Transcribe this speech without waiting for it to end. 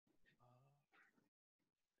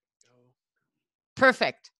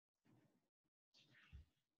Perfect.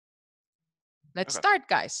 Let's start,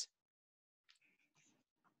 guys.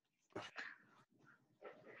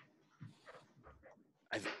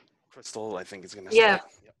 Crystal, I think, is going to start.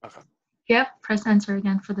 Yeah. Okay. Yep. Press enter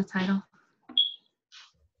again for the title.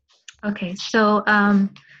 Okay. So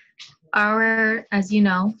our, as you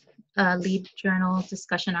know, lead journal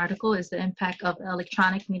discussion article is the impact of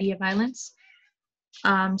electronic media violence.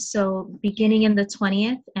 So beginning in the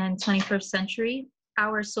 20th and 21st century,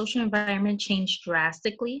 our social environment changed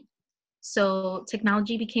drastically. So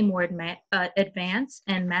technology became more advanced,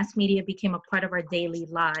 and mass media became a part of our daily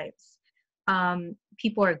lives.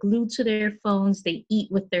 People are glued to their phones, they eat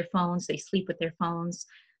with their phones, they sleep with their phones.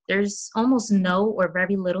 There's almost no or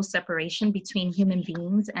very little separation between human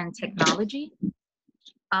beings and technology.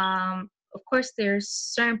 Of course, there's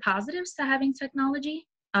certain positives to having technology.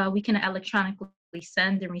 We can electronically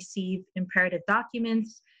send and receive imperative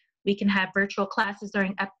documents. We can have virtual classes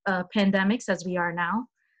during pandemics, as we are now.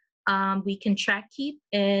 We can track, keep,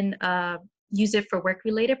 and use it for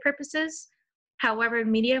work-related purposes. However,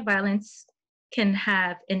 media violence can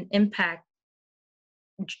have an impact,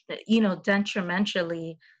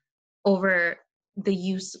 detrimentally over the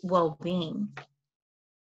use well-being.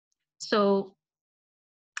 So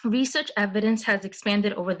research evidence has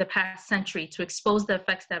expanded over the past century to expose the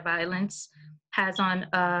effects that violence has on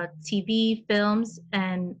TV, films,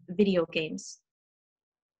 and video games.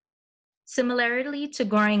 Similarly to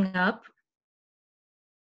growing up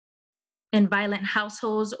in violent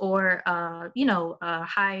households or,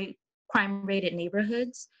 high crime-rated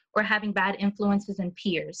neighborhoods, or having bad influences in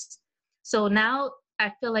peers. So now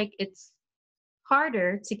I feel like it's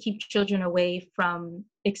harder to keep children away from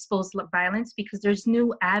exposed violence because there's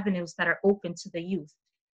new avenues that are open to the youth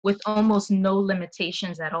with almost no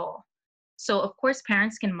limitations at all. So of course,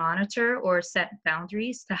 parents can monitor or set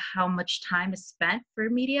boundaries to how much time is spent for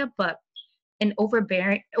media, but an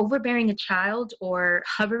overbearing a child or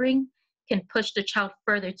hovering can push the child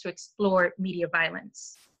further to explore media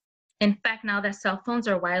violence. In fact, now that cell phones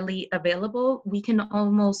are widely available, we can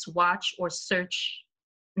almost watch or search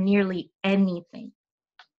nearly anything.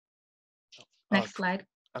 Next slide.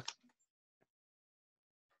 Okay.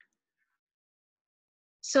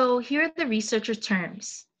 So here are the researcher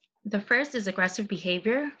terms. The first is aggressive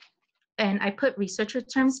behavior. And I put researcher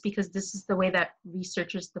terms because this is the way that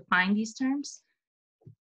researchers define these terms.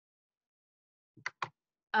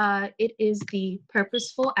 It is the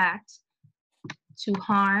purposeful act to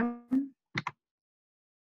harm. I'm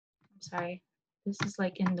sorry, this is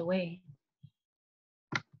like in the way.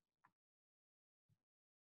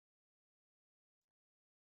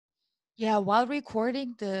 Yeah, while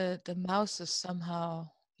recording, the mouse is somehow.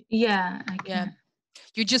 Yeah, I can. Yeah.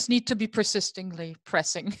 You just need to be persistently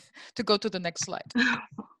pressing to go to the next slide.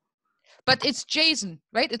 But it's Jason,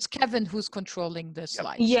 right? It's Kevin who's controlling the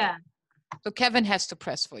slides. Yeah. So Kevin has to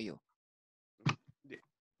press for you. Do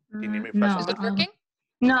you need me to press No. Is it working?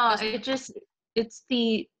 No, it's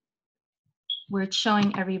the, where it's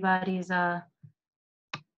showing everybody's,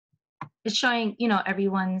 it's showing,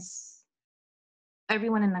 everyone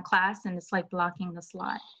in the class, and it's like blocking the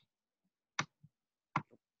slide.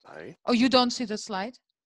 Sorry. Oh, you don't see the slide?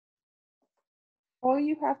 All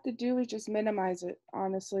you have to do is just minimize it,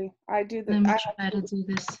 honestly. Let me try to do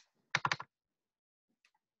this.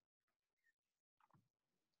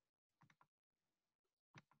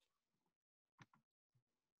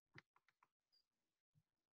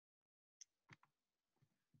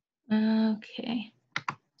 Okay.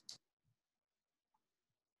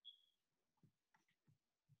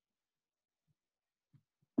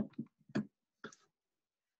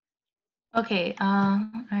 Okay, all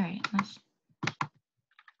right, let's.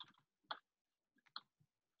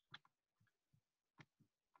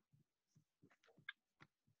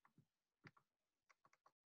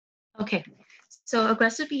 Okay, so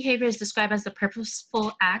aggressive behavior is described as the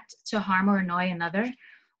purposeful act to harm or annoy another,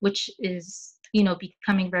 which is,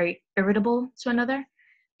 becoming very irritable to another.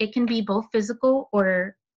 It can be both physical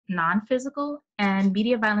or non-physical, and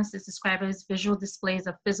media violence is described as visual displays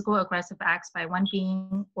of physical aggressive acts by one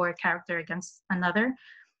being or character against another.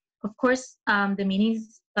 Of course, the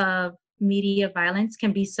meanings of media violence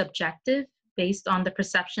can be subjective based on the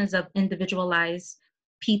perceptions of individualized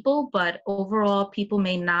people, but overall, people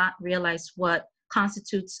may not realize what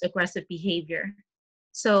constitutes aggressive behavior.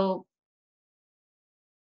 So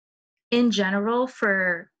in general,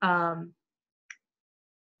 for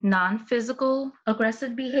non-physical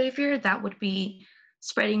aggressive behavior, that would be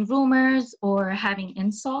spreading rumors or having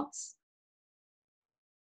insults.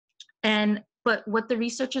 But what the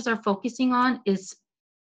researchers are focusing on is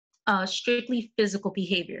strictly physical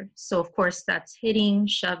behavior. So of course that's hitting,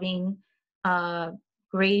 shoving,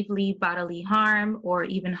 gravely bodily harm, or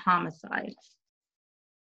even homicide.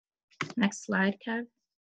 Next slide, Kev.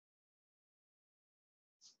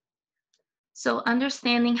 So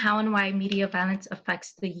understanding how and why media violence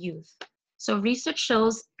affects the youth. So research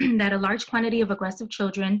shows that a large quantity of aggressive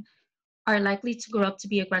children are likely to grow up to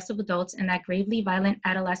be aggressive adults, and that gravely violent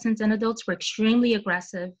adolescents and adults were extremely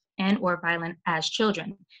aggressive and or violent as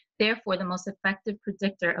children. Therefore, the most effective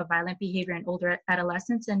predictor of violent behavior in older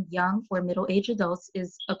adolescents and young or middle-aged adults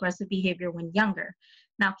is aggressive behavior when younger.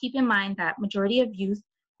 Now, keep in mind that majority of youth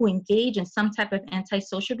who engage in some type of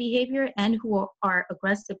antisocial behavior and who are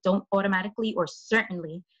aggressive don't automatically or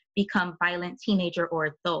certainly become violent teenager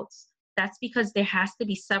or adults. That's because there has to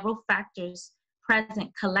be several factors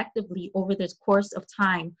present collectively over the course of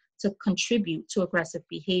time to contribute to aggressive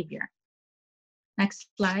behavior. Next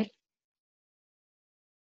slide.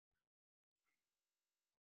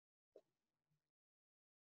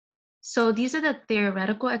 So these are the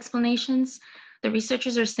theoretical explanations. The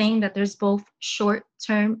researchers are saying that there's both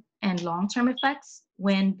short-term and long-term effects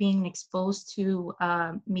when being exposed to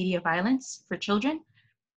media violence for children.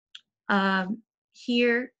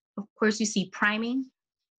 Here, of course, you see priming.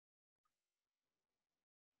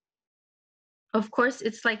 Of course,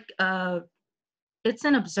 it's like, it's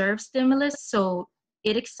an observed stimulus, so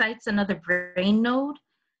it excites another brain node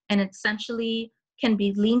and essentially can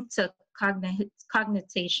be linked to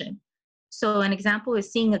cognition. So an example is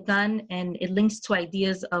seeing a gun and it links to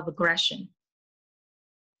ideas of aggression.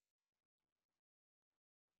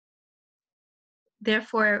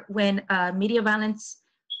 Therefore, when media violence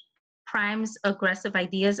primes aggressive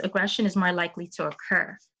ideas, aggression is more likely to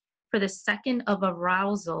occur. For the second of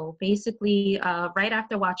arousal, basically right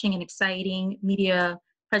after watching an exciting media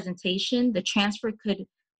presentation, the transfer could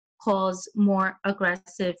cause more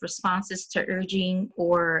aggressive responses to urging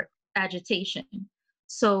or agitation.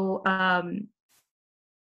 So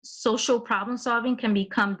social problem solving can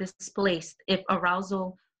become displaced if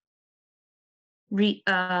arousal reaches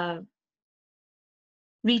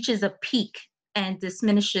a peak and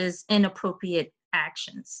diminishes inappropriate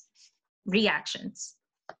reactions.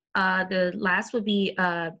 The last would be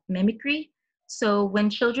mimicry. So when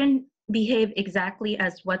children behave exactly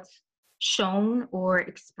as what's shown or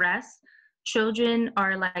expressed, children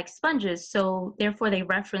are like sponges, so therefore they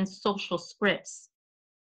reference social scripts,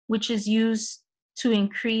 which is used to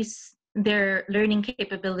increase their learning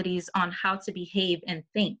capabilities on how to behave and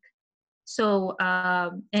think. So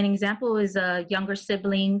an example is a younger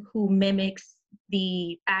sibling who mimics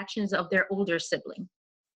the actions of their older sibling.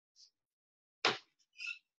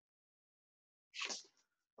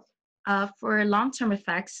 For long-term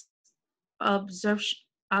effects,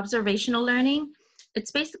 observational learning,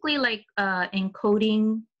 it's basically like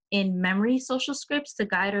encoding in memory social scripts to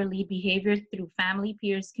guide or lead behavior through family,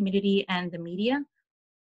 peers, community, and the media.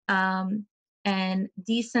 And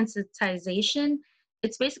desensitization,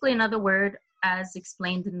 it's basically another word as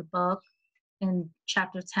explained in the book in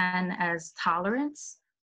chapter 10 as tolerance.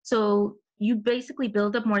 So you basically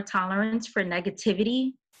build up more tolerance for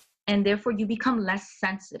negativity, and therefore you become less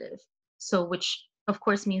sensitive. So which of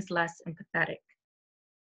course means less empathetic.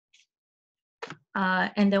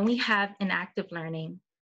 And then we have inactive learning,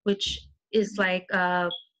 which is like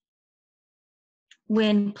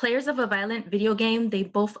when players of a violent video game, they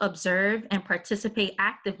both observe and participate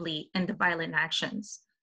actively in the violent actions.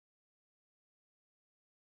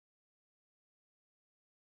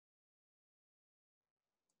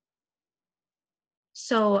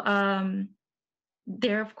 So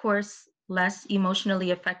they're of course less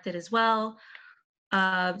emotionally affected as well.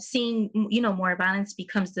 Seeing more violence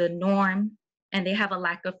becomes the norm, and they have a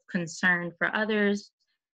lack of concern for others,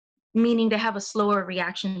 meaning they have a slower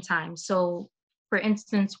reaction time. So for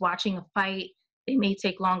instance, watching a fight, they may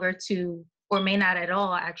take longer to, or may not at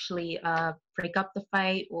all actually break up the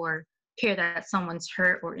fight or care that someone's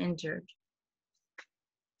hurt or injured.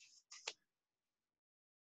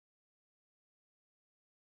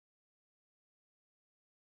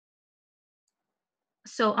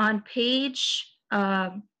 So on page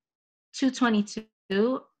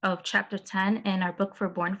 222 of chapter 10 in our book for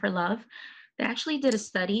Born for Love, they actually did a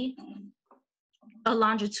study, a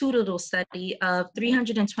longitudinal study of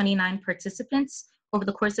 329 participants over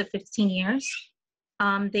the course of 15 years.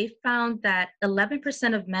 They found that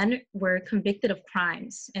 11% of men were convicted of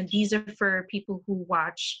crimes, and these are for people who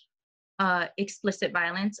watch explicit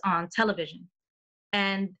violence on television.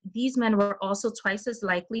 And these men were also twice as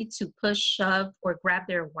likely to push, shove, or grab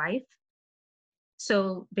their wife.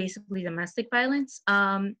 So basically domestic violence.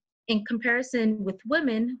 In comparison with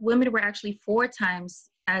women, women were actually 4 times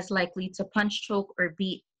as likely to punch, choke, or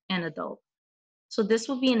beat an adult. So this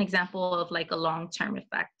will be an example of like a long-term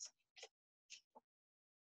effect.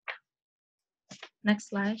 Next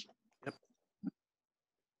slide. Yep.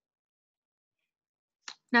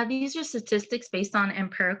 Now, these are statistics based on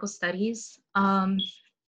empirical studies.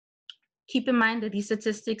 Keep in mind that these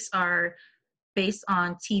statistics are based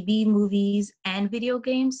on TV, movies, and video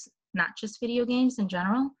games, not just video games in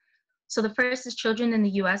general. So the first is children in the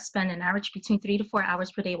US spend an average between 3 to 4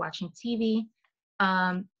 hours per day watching TV.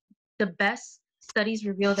 The best studies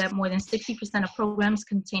reveal that more than 60% of programs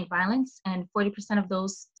contain violence, and 40% of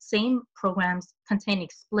those same programs contain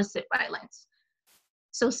explicit violence.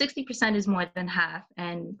 So 60% is more than half,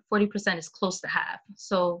 and 40% is close to half.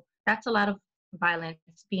 So that's a lot of violence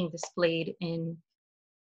being displayed in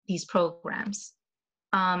these programs.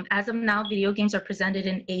 As of now, video games are presented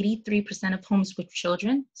in 83% of homes with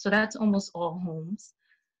children. So that's almost all homes.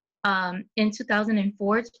 In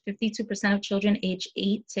 2004, 52% of children aged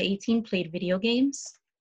 8 to 18 played video games.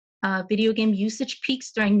 Video game usage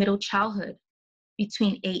peaks during middle childhood,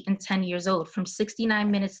 between 8 and 10 years old, from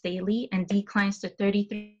 69 minutes daily, and declines to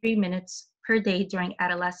 33 minutes per day during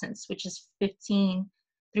adolescence, which is 15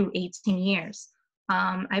 through 18 years.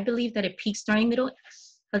 I believe that it peaks during middle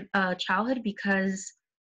childhood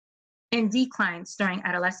and declines during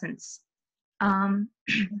adolescence.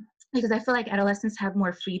 Because I feel like adolescents have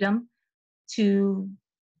more freedom to,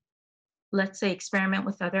 let's say, experiment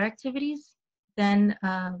with other activities than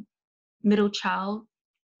middle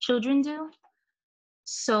children do.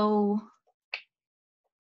 So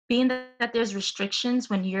being that there's restrictions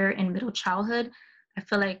when you're in middle childhood, I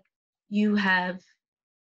feel like you have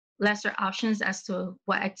lesser options as to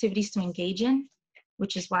what activities to engage in,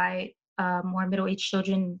 which is why more middle-aged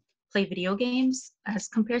children play video games as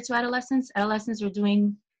compared to adolescents. Adolescents are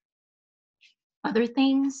doing other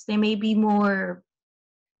things. They may be more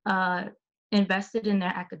invested in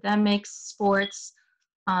their academics, sports,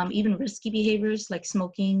 even risky behaviors like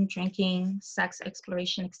smoking, drinking, sex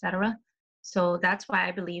exploration, etc. So that's why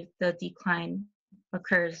I believe the decline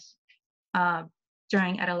occurs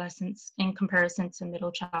during adolescence in comparison to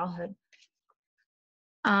middle childhood.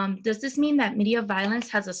 Does this mean that media violence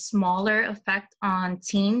has a smaller effect on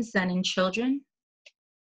teens than in children?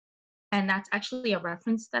 And that's actually a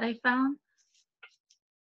reference that I found.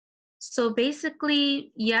 So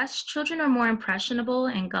basically, yes, children are more impressionable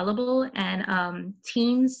and gullible, and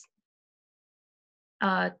teens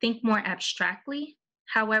think more abstractly.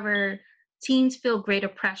 However, teens feel greater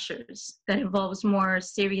pressures that involves more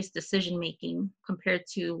serious decision making compared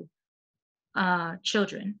to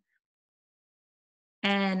children.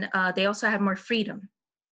 And they also have more freedom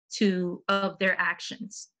of their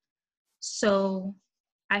actions. So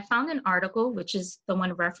I found an article, which is the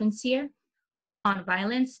one referenced here, on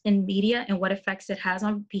violence in media and what effects it has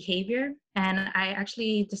on behavior. And I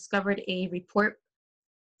actually discovered a report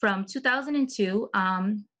from 2002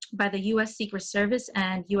 by the US Secret Service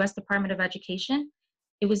and US Department of Education.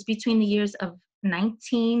 It was between the years of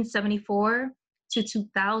 1974 to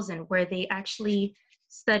 2000, where they actually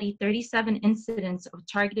studied 37 incidents of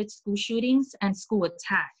targeted school shootings and school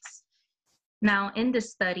attacks. Now, in this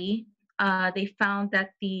study, they found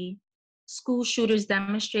that the school shooters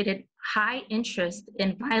demonstrated high interest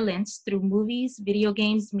in violence through movies, video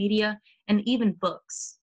games, media, and even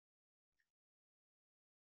books.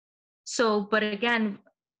 So, but again,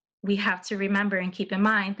 we have to remember and keep in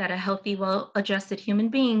mind that a healthy, well-adjusted human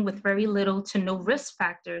being with very little to no risk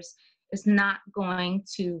factors is not going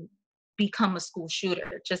to become a school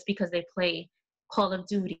shooter just because they play Call of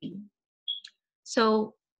Duty.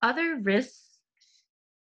 So other risks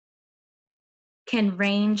can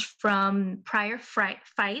range from prior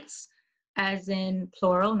fights, as in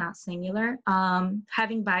plural, not singular,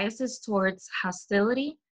 having biases towards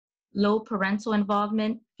hostility, low parental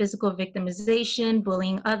involvement, physical victimization,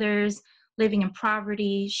 bullying others, living in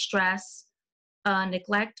poverty, stress,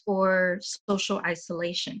 neglect, or social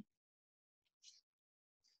isolation.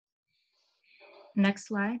 Next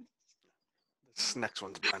slide. This next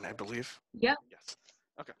one's mine, I believe. Yep. Yes.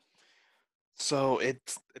 Okay. So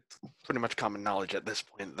it's pretty much common knowledge at this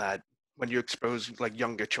point that when you expose like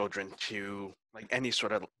younger children to like any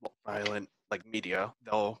sort of violent like media,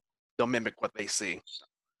 they'll mimic what they see.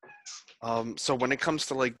 So when it comes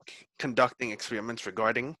to like conducting experiments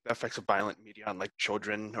regarding the effects of violent media on like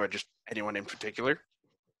children or just anyone in particular,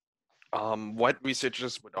 what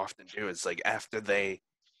researchers would often do is like after they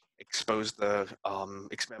expose the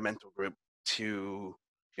experimental group to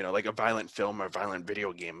like a violent film or violent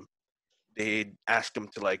video game, they'd ask them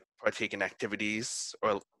to like partake in activities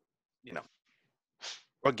or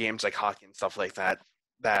or games like hockey and stuff like that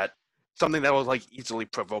something that will like easily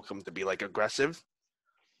provoke them to be like aggressive.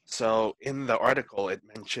 So in the article, it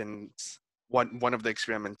mentions one of the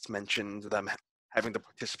experiments mentioned them having the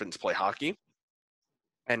participants play hockey,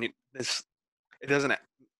 and it doesn't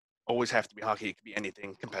always have to be hockey; it could be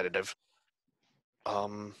anything competitive.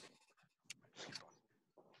 Um,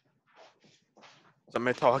 so I'm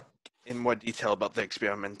going to talk in more detail about the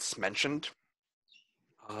experiments mentioned.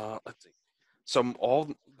 Let's see. So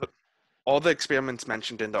all the experiments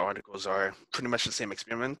mentioned in the articles are pretty much the same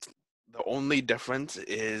experiment. The only difference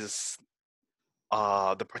is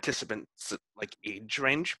the participants' like age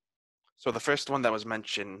range. So the first one that was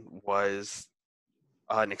mentioned was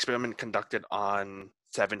an experiment conducted on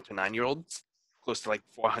 7 to 9-year-olds, close to like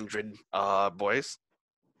 400 boys.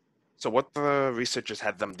 So what the researchers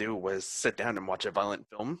had them do was sit down and watch a violent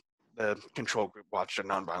film. The control group watched a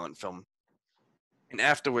non-violent film, and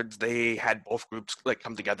afterwards they had both groups like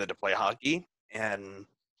come together to play hockey, and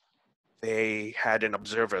they had an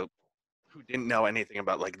observer who didn't know anything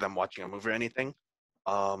about like them watching a movie or anything,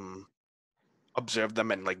 observe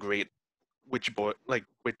them and like rate which boy like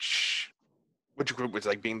which group was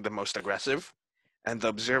like being the most aggressive, and the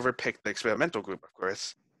observer picked the experimental group, of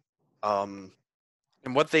course.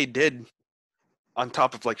 And what they did, on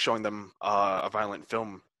top of like showing them a violent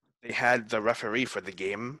film, they had the referee for the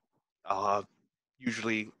game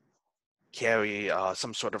usually carry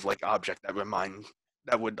some sort of like object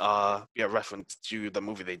that would be a reference to the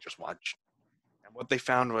movie they just watched. And what they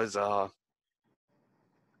found was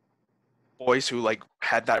boys who like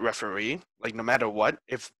had that referee, like no matter what,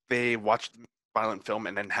 if they watched violent film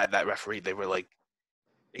and then had that referee, they were like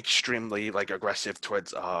extremely like aggressive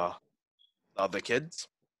towards the other kids.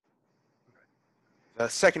 The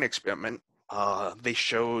second experiment, they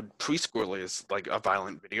showed preschoolers like a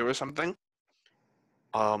violent video or something.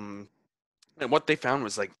 And what they found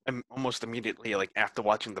was like almost immediately, like after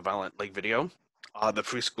watching the violent like video, the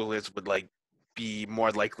preschoolers would like be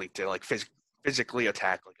more likely to like physically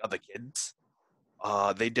attack like other kids.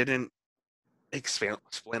 They didn't explain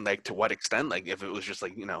like to what extent, like if it was just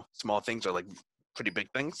like small things or like pretty big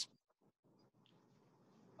things.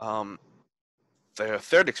 The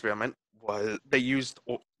third experiment was they used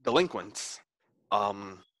delinquents.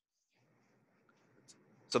 So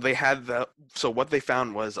they had so what they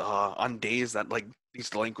found was on days that like these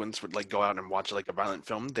delinquents would like go out and watch like a violent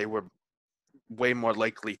film, they were way more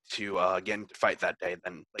likely to get into fight that day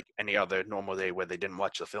than like any other normal day where they didn't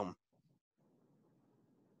watch the film.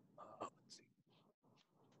 Let's see.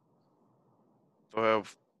 For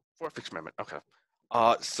fourth experiment, okay.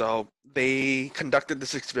 So they conducted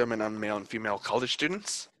this experiment on male and female college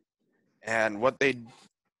students, and what they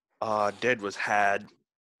did was had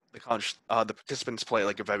the participants play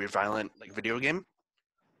like a very violent like video game.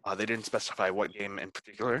 They didn't specify what game in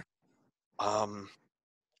particular.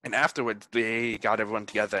 And afterwards, they got everyone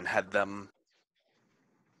together and had them.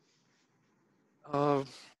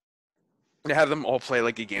 They had them all play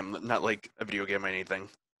like a game, not like a video game or anything.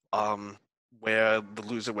 Where the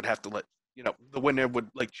loser would have to the winner would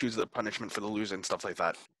like choose the punishment for the loser and stuff like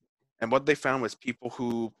that. And what they found was people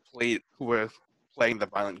who were playing the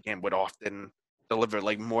violent game would often deliver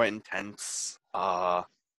like more intense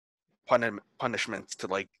punishments to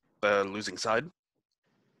like the losing side.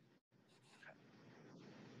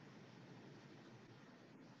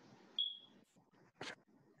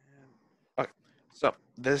 Okay. So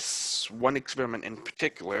this one experiment in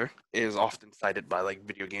particular is often cited by like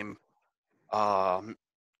video game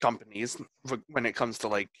companies when it comes to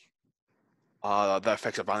like the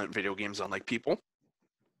effects of violent video games on like people.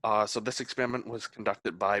 So this experiment was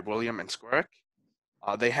conducted by William and Squarick.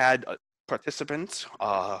 They had participants.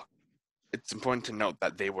 It's important to note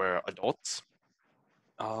that they were adults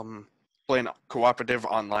playing a cooperative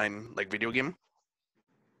online like video game.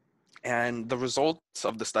 And the results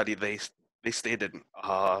of the study, they stated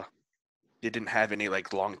they didn't have any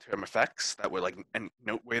like long-term effects that were like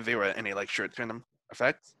noteworthy or any like short-term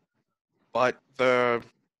effects. But the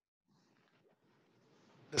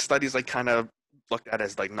studies like kind of looked at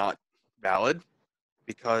as like not valid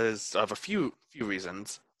because of a few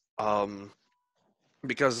reasons.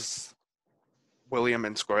 Because William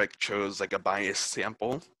and Squarick chose like a biased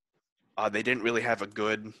sample. They didn't really have a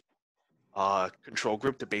good control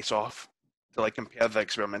group to base off to like compare the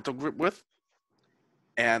experimental group with,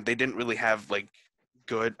 and they didn't really have like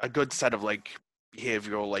a good set of like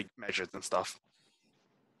behavioral like measures and stuff.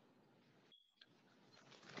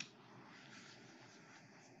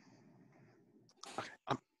 Okay,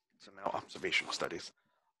 so now observational studies.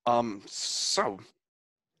 So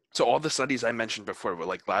all the studies I mentioned before were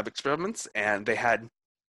like lab experiments, and they had,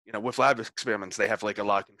 with lab experiments, they have like a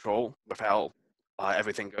lot of control with how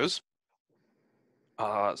everything goes.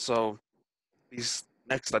 So these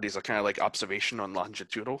next studies are kind of like observational and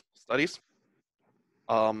longitudinal studies.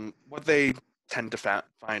 What they tend to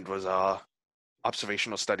find was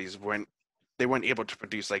observational studies they weren't able to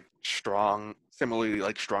produce like similarly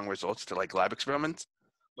like strong results to like lab experiments,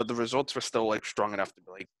 but the results were still like strong enough to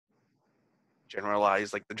be like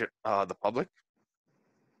generalize like the public.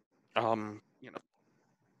 You know,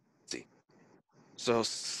 let's see. So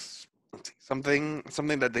let's see. Something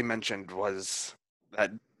that they mentioned was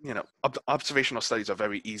that observational studies are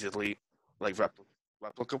very easily like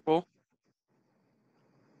replicable.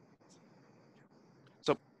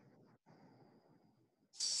 So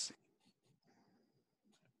let's see.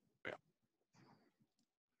 Yeah.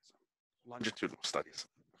 So, longitudinal studies.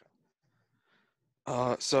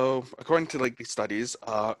 So according to like these studies,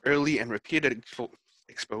 early and repeated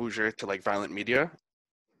exposure to like violent media.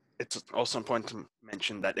 It's also important to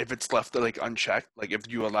mention that if it's left like unchecked, like if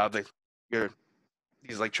you allow these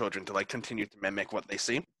like children to like continue to mimic what they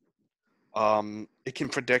see, it can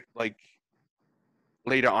predict like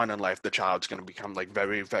later on in life the child's going to become like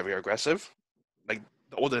very very aggressive. Like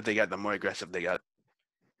the older they get, the more aggressive they get,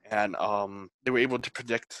 and they were able to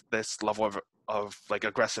predict this level of like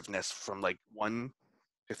aggressiveness from like 1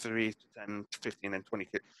 to 3 to 10 to 15 and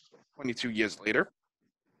 22 years later.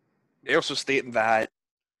 They also state that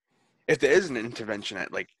if there is an intervention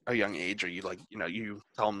at like a young age, or you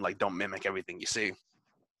tell them like don't mimic everything you see,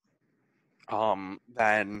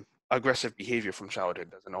 then aggressive behavior from childhood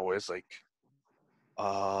doesn't always like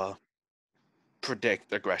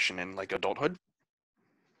predict aggression in like adulthood.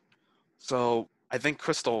 So I think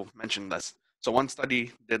Crystal mentioned this. So one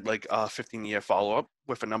study did like a 15-year follow-up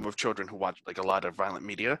with a number of children who watched like a lot of violent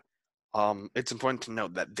media. It's important to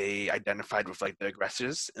note that they identified with like the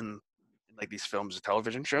aggressors in like these films or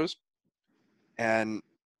television shows. And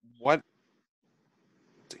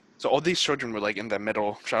so all these children were like in their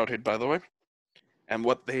middle childhood, by the way. And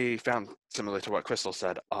what they found, similar to what Crystal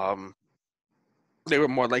said, they were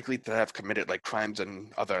more likely to have committed like crimes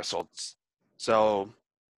and other assaults. So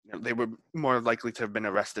they were more likely to have been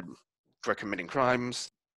arrested for committing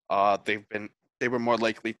crimes. They were more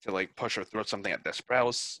likely to like push or throw something at their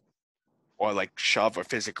spouse, or like shove or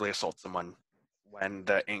physically assault someone when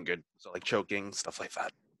they're angered. So like choking, stuff like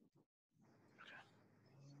that.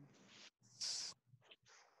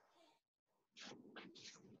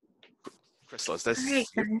 Crystal, is All right,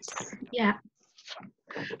 this you? guys. Yeah.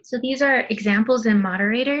 So these are examples and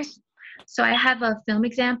moderators. So I have a film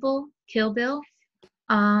example, Kill Bill,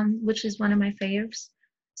 which is one of my faves.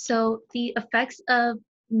 So the effects of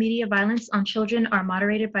media violence on children are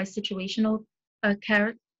moderated by situational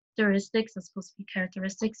characteristics, that's supposed to be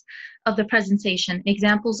characteristics, of the presentation.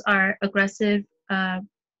 Examples are aggressive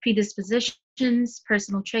predispositions,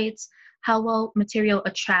 personal traits, how well material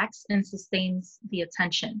attracts and sustains the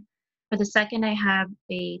attention. For the second, I have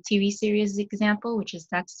a TV series example, which is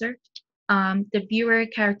Dexter. The viewer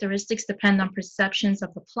characteristics depend on perceptions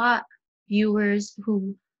of the plot, viewers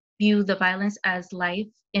who view the violence as life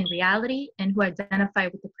in reality and who identify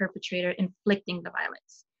with the perpetrator inflicting the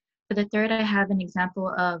violence. For the third, I have an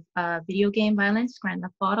example of video game violence, Grand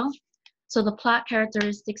Theft Auto. So the plot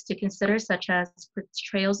characteristics to consider, such as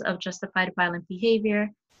portrayals of justified violent behavior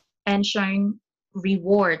and showing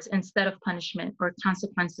rewards instead of punishment or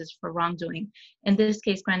consequences for wrongdoing. In this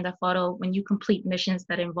case, Grand Theft Auto, when you complete missions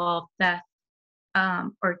that involve death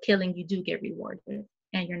or killing, you do get rewarded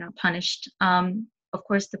and you're not punished. Of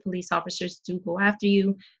course, the police officers do go after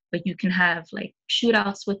you, but you can have like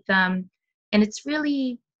shootouts with them. And it's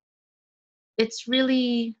really, as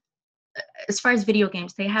far as video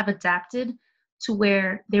games, they have adapted to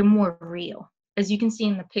where they're more real. As you can see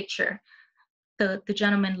in the picture, the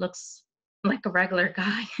gentleman looks like a regular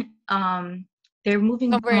guy. They're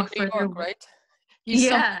moving Somewhere in more New further. York, right? He's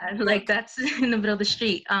Yeah, like that's in the middle of the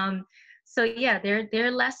street. So yeah,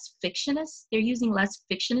 they're less fictionist. They're using less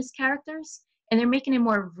fictionist characters, and they're making it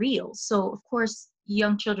more real. So of course,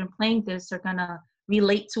 young children playing this are gonna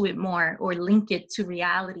relate to it more or link it to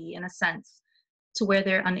reality in a sense, to where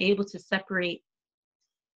they're unable to separate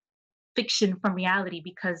fiction from reality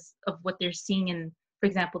because of what they're seeing in, for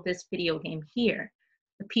example, this video game here.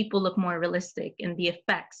 The people look more realistic and the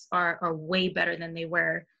effects are way better than they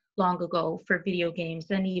were long ago for video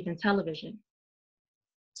games and even television.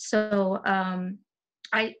 So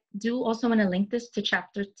I do also want to link this to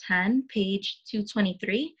chapter 10, page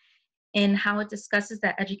 223, in how it discusses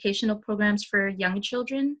that educational programs for young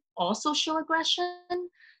children also show aggression.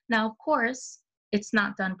 Now, of course, it's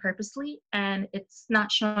not done purposely and it's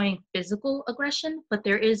not showing physical aggression, but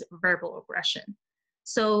there is verbal aggression.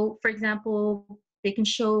 So, for example, they can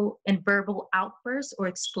show a verbal outburst or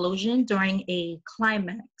explosion during a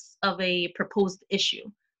climax of a proposed issue.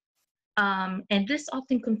 And this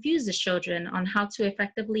often confuses children on how to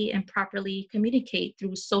effectively and properly communicate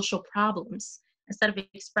through social problems. Instead of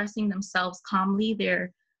expressing themselves calmly,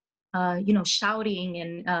 they're, shouting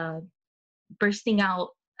and bursting out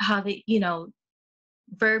how they,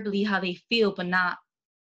 verbally how they feel, but not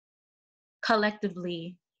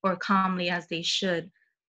collectively or calmly as they should.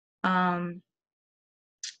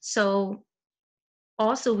 So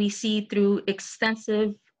also we see through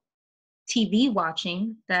extensive TV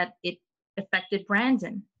watching that it affected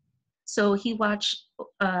Brandon. So he watched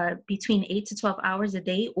between 8 to 12 hours a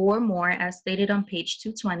day or more, as stated on page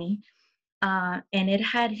 220, and it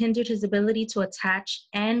had hindered his ability to attach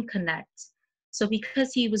and connect. So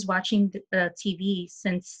because he was watching TV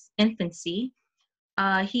since infancy,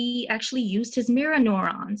 he actually used his mirror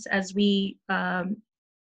neurons, as we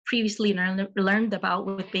previously learned about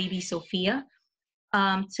with baby Sophia,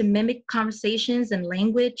 to mimic conversations and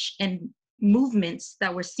language and movements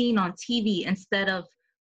that were seen on TV instead of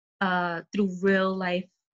through real life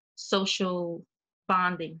social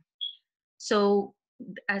bonding. So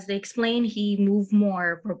as they explained, he moved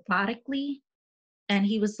more robotically and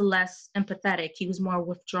he was less empathetic. He was more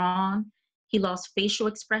withdrawn. He lost facial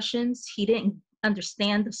expressions. He didn't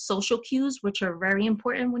understand the social cues, which are very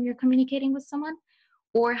important when you're communicating with someone,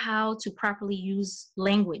 or how to properly use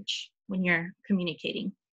language when you're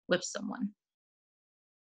communicating with someone.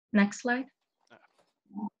 Next slide.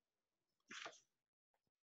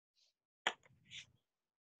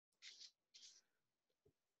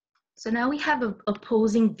 So now we have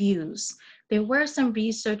opposing views. There were some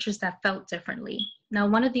researchers that felt differently. Now,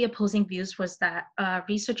 one of the opposing views was that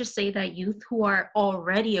researchers say that youth who are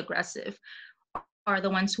already aggressive are the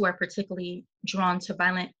ones who are particularly drawn to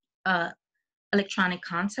violent electronic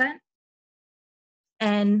content.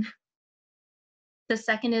 And the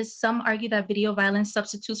second is some argue that video violence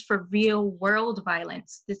substitutes for real world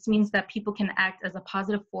violence. This means that people can act as a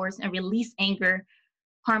positive force and release anger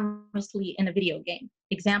harmlessly in a video game.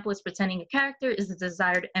 Example is pretending a character is the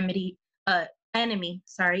desired enemy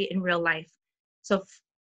in real life.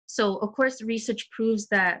 So of course, research proves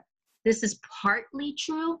that this is partly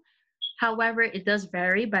true. However, it does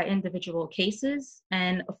vary by individual cases.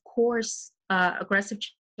 And of course, aggressive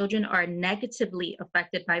children are negatively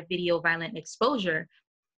affected by video violent exposure,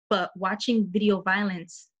 but watching video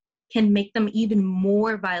violence can make them even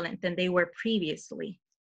more violent than they were previously.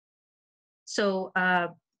 So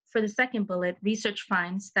for the second bullet, research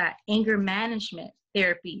finds that anger management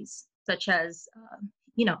therapies, such as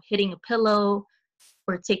hitting a pillow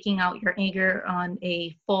or taking out your anger on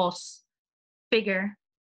a false figure,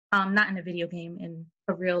 not in a video game, in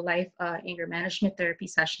a real life anger management therapy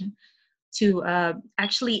session, to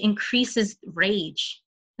actually increases rage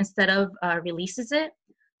instead of releases it.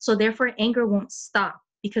 So therefore, anger won't stop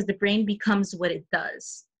because the brain becomes what it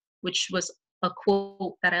does, which was a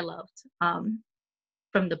quote that I loved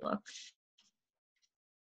from the book.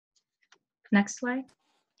 Next slide.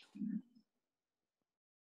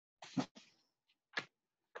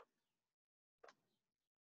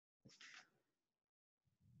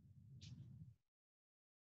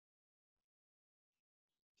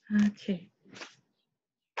 Okay.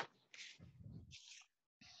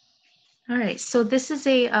 All right, so this is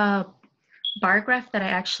a bar graph that I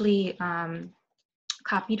actually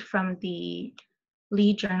copied from the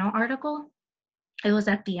Lead Journal article. It was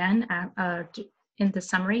at the end in the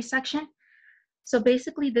summary section. So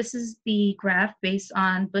basically, this is the graph based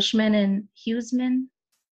on Bushman and Huseman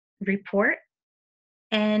report.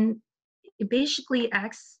 And it basically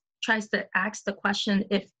tries to ask the question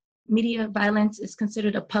if media violence is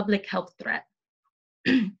considered a public health threat.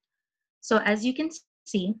 So as you can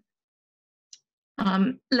see,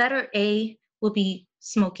 letter A will be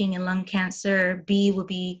smoking and lung cancer, B will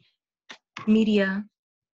be media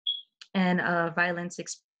and violence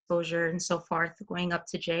exposure and so forth, going up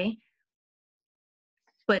to J.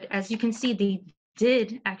 But as you can see, they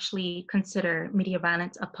did actually consider media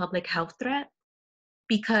violence a public health threat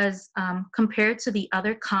because compared to the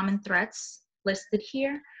other common threats listed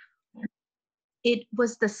here, it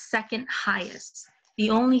was the second highest. The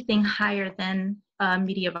only thing higher than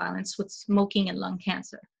media violence was smoking and lung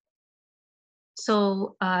cancer.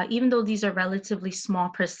 So even though these are relatively small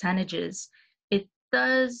percentages,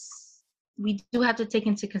 we do have to take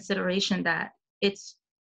into consideration that it's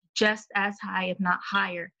just as high, if not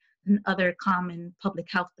higher, than other common public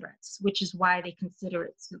health threats, which is why they consider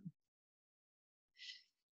it too.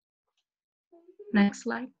 Next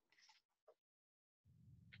slide.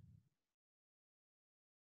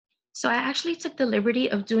 So I actually took the liberty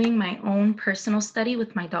of doing my own personal study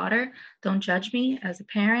with my daughter. Don't judge me as a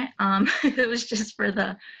parent. It was just for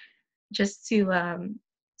just to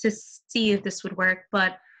see if this would work.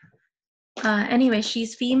 But anyway,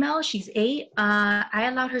 she's female, she's 8. I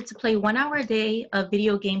allowed her to play 1 hour a day of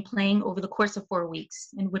video game playing over the course of 4 weeks,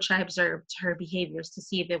 in which I observed her behaviors to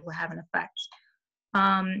see if it would have an effect.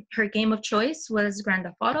 Her game of choice was Grand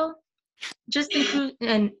Theft Auto, just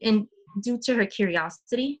due to her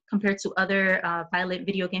curiosity compared to other violent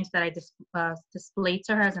video games that I displayed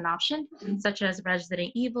to her as an option, such as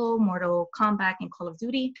Resident Evil, Mortal Kombat, and Call of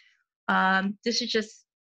Duty. This is just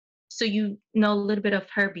so you know a little bit of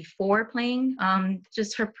her before playing,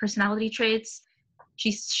 just her personality traits.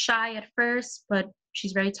 She's shy at first, but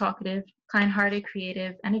she's very talkative, kind-hearted,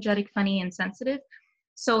 creative, energetic, funny, and sensitive.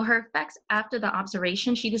 So her effects after the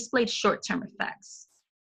observation, she displayed short-term effects.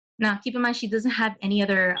 Now, keep in mind, she doesn't have any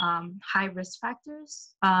other high risk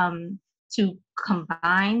factors to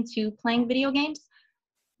combine to playing video games,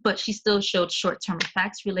 but she still showed short-term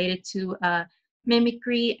effects related to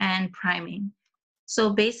mimicry and priming.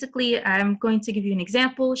 So basically, I'm going to give you an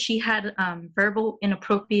example. She had verbal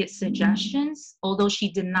inappropriate suggestions, although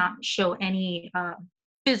she did not show any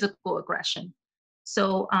physical aggression.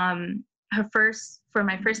 So for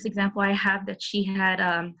my first example, I have that she had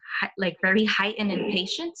like very heightened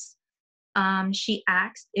impatience. She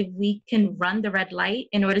asked if we can run the red light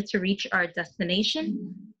in order to reach our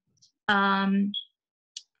destination,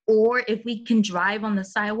 or if we can drive on the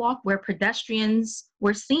sidewalk where pedestrians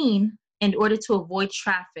were seen in order to avoid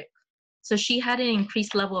traffic. So she had an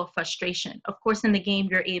increased level of frustration. Of course, in the game,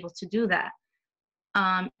 you're able to do that.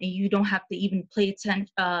 And you don't have to even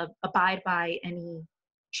abide by any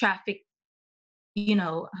traffic,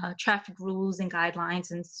 traffic rules and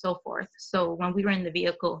guidelines and so forth. So when we were in the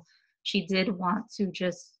vehicle, she did want to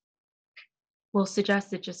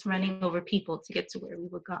suggested just running over people to get to where we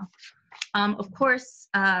would go. Of course,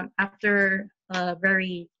 after a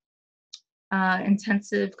very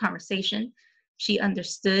intensive conversation, she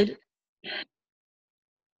understood,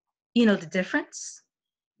 the difference.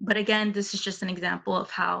 But again, this is just an example of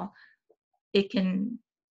how it can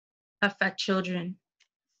affect children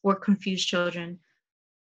or confuse children.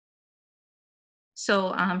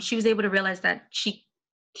 So she was able to realize that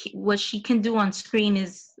what she can do on screen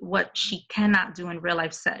is what she cannot do in real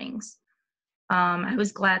life settings. I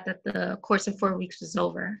was glad that the course of 4 weeks was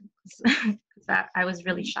over, because I was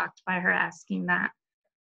really shocked by her asking that.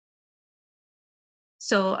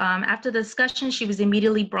 So after the discussion, she was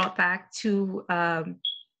immediately brought back to,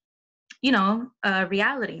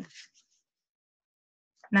 reality.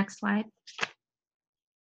 Next slide.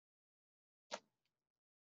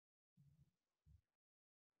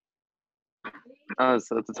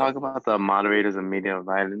 So to talk about the moderators of media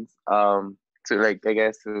violence, to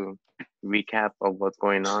recap of what's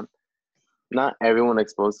going on, not everyone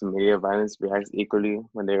exposed to media violence reacts equally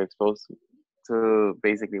when they're exposed to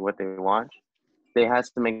basically what they watch. They have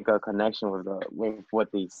to make a connection with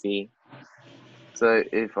what they see. So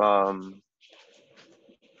if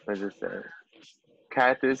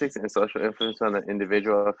characteristics and social influence on the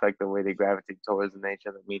individual affect the way they gravitate towards the nature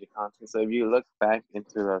of the media content. So if you look back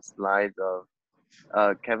into the slides of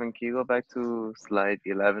Kevin, can you go back to slide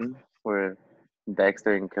 11 where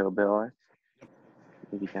Dexter and Kill Bill are?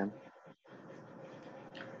 If you can.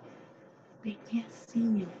 They can't see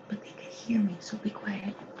you, but they can hear me, so be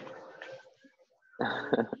quiet.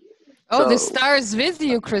 Oh, the star is with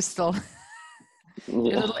you, Crystal. Yeah.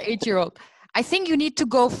 Your little 8-year-old. I think you need to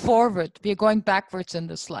go forward. We're going backwards in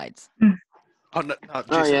the slides. Oh, no,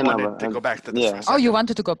 Jason wanted to go back to this for a second. Oh, you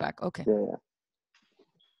wanted to go back. Okay. Yeah.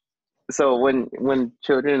 So when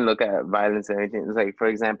children look at violence and everything, it's like, for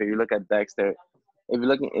example, if you look at Dexter, if you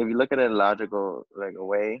look at it in a logical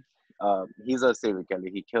way, he's a serial killer.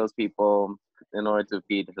 He kills people in order to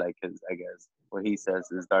feed his, I guess, what he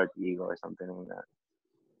says is dark ego or something like that.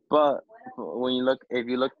 But if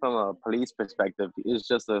you look from a police perspective, it's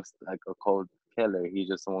just a cold killer. He's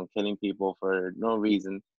just someone killing people for no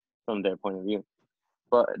reason from their point of view.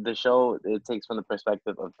 But the show, it takes from the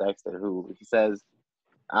perspective of Dexter, who he says,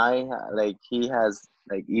 he has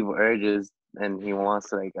evil urges and he wants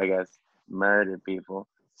to I guess murder people,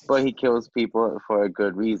 but he kills people for a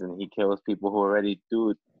good reason. He kills people who already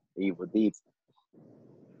do evil deeds.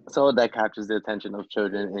 So that captures the attention of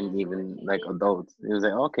children and even adults. He was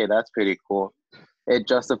like, okay, that's pretty cool. It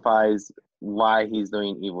justifies why he's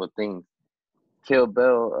doing evil things. Kill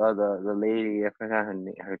Bill, the lady, I forgot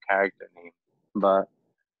her character name, but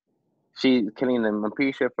she's killing them. I'm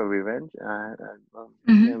pretty sure for revenge. I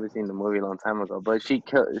Mhm. never seen the movie a long time ago, but she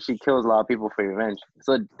kills a lot of people for revenge.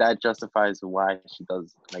 So that justifies why she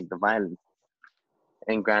does like the violence.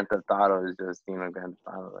 And Grand Theft Auto is just Grand Theft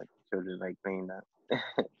Auto, like children like playing that.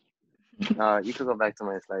 You could go back to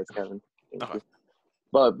my slides, Kevin. Thank Okay. you.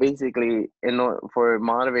 But basically, for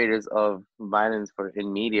moderators of violence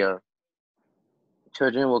in media,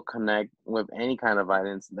 children will connect with any kind of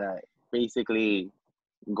violence that basically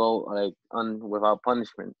go like without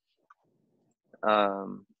punishment.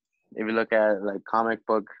 If you look at like comic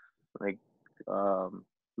book, like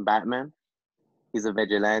Batman, he's a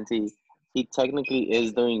vigilante. He technically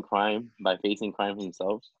is doing crime by facing crime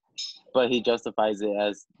himself, but he justifies it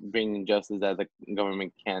as bringing justice that the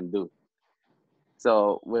government can't do.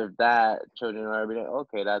 So with that, children are like,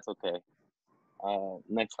 okay, that's okay.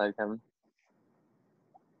 Next slide, Kevin.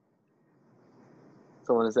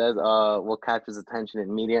 So when it says what captures attention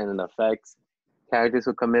in media and effects, characters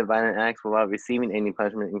who commit violent acts without receiving any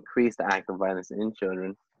punishment increase the act of violence in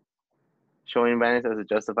children. Showing violence as a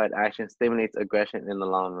justified action stimulates aggression in the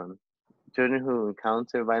long run. Children who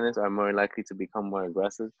encounter violence are more likely to become more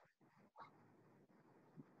aggressive.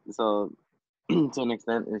 So to an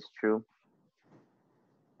extent, it's true.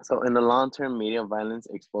 So in the long term, media violence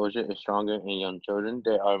exposure is stronger in young children.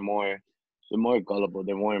 They're more gullible.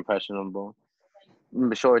 They're more impressionable.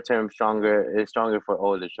 Short term, stronger for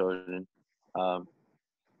older children. Um,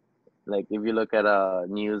 like if you look at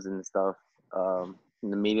news and stuff, the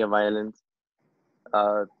media violence,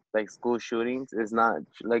 like school shootings, is not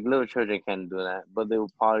like little children can do that, but they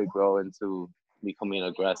will probably grow into becoming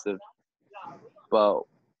aggressive. But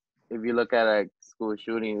if you look at a school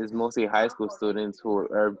shooting, it's mostly high school students who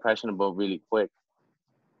are impressionable really quick,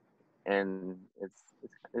 and it's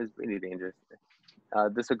really dangerous.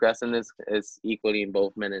 This aggressiveness is equally in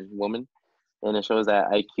both men and women, and it shows that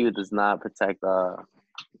IQ does not protect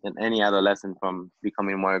in any adolescent from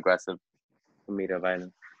becoming more aggressive in media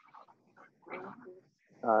violence.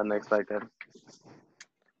 Next slide, Ted.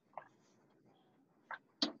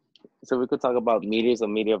 So we could talk about meters of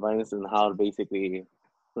media violence and how to basically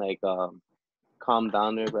like calm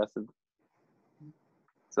down the aggressive.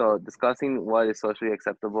 So discussing what is socially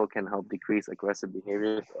acceptable can help decrease aggressive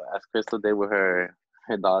behavior. So as Crystal did with her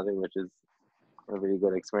daughter, which is a really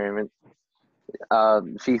good experiment.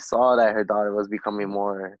 She saw that her daughter was becoming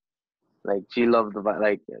more like she loved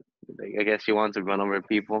like I guess she wanted to run over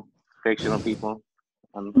people, fictional people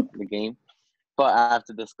on the game. But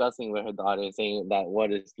after discussing with her daughter and saying that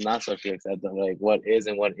what is not socially acceptable, like what is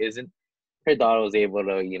and what isn't, her daughter was able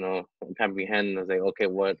to, comprehend and was like, okay,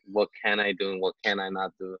 what can I do and what can I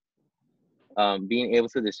not do? Being able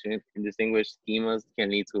to distinguish schemas can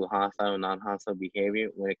lead to hostile and non-hostile behavior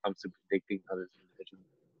when it comes to predicting others' individual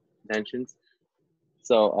intentions.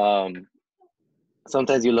 So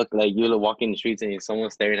sometimes you look walking the streets and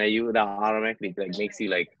someone's staring at you, that automatically like makes you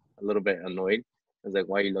like a little bit annoyed. It's like,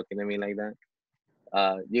 why are you looking at me like that?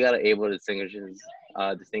 You gotta able to distinguish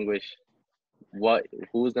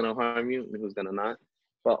who's gonna harm you and who's gonna not.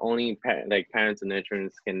 But only parents and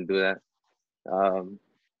nurturers can do that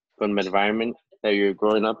from the environment that you're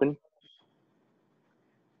growing up in.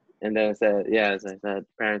 And then as I said,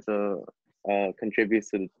 parents will contribute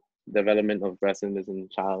to the development of aggressiveness in the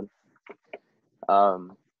child.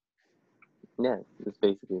 Yeah, it's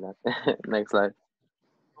basically that. Next slide.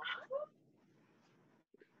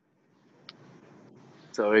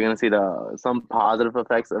 So we're gonna see some positive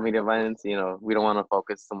effects of media violence. We don't want to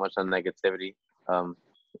focus so much on negativity.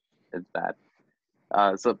 It's bad.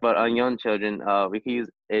 But on young children, we can use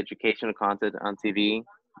educational content on TV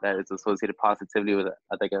that is associated positively with,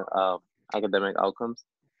 I think, academic outcomes.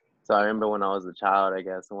 So I remember when I was a child, I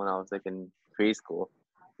guess, when I was like in preschool,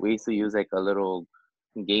 we used to use like a little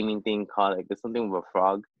gaming thing called it's something with a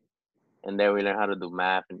frog, and there we learn how to do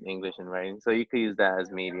math and English and writing. So you could use that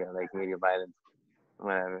as media, like media violence,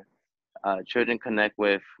 whatever. Children connect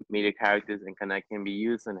with media characters, and connect can be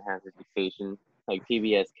used to enhance education. Like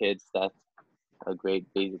PBS Kids, that's a great,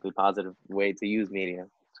 basically positive way to use media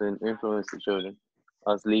to influence the children.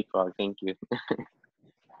 Us leapfrog, thank you.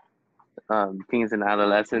 Teens and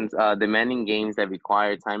adolescents, demanding games that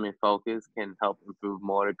require time and focus can help improve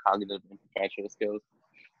motor, cognitive, and intellectual skills.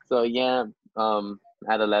 So yeah,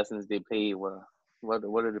 adolescents, they play what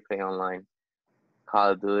do they play online?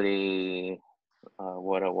 Call of Duty,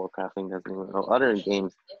 World of Warcraft, I think that's or other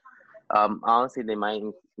games. Honestly, they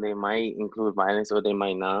might include violence or they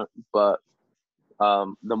might not. But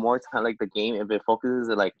the more time, like the game, if it focuses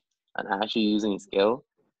on actually using skill,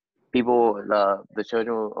 the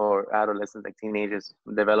children or adolescents, like teenagers,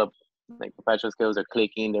 develop like professional skills. They're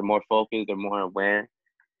clicking. They're more focused. They're more aware,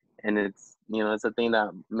 and it's it's a thing that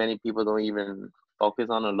many people don't even focus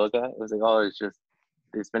on or look at. It's like, oh, it's just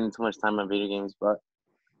they're spending too much time on video games, but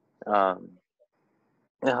um,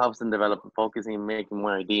 it helps them develop focusing, making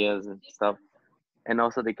more ideas and stuff. And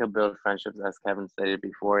also, they could build friendships, as Kevin stated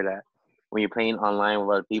before, that when you're playing online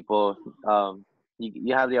with other people,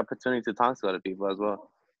 you have the opportunity to talk to other people as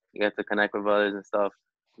well. You get to connect with others and stuff.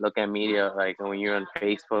 Look at media, like when you're on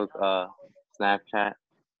Facebook, Snapchat,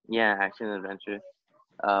 yeah, action adventure.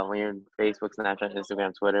 When you're on Facebook, Snapchat,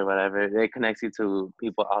 Instagram, Twitter, whatever, it connects you to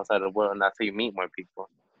people outside the world, and that's how you meet more people.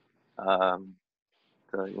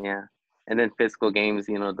 So yeah, and then physical games,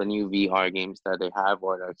 the new VR games that they have,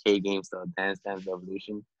 or the arcade games, the Dance Dance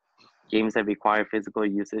Revolution. Games that require physical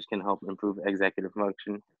usage can help improve executive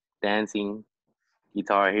function, dancing,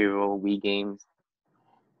 Guitar Hero, Wii games,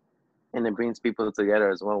 and it brings people together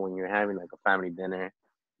as well when you're having like a family dinner.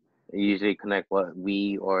 You usually connect what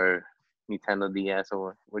Wii or Nintendo DS,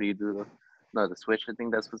 or what do you do? No, the Switch. I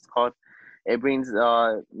think that's what it's called. It brings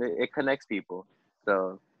it connects people.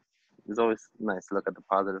 So it's always nice to look at the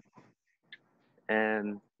positive.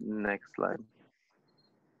 And next slide.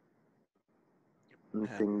 I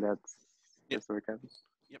think that's what it happens.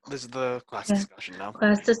 Yep, this is the class Yeah. discussion now.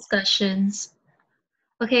 Class discussions.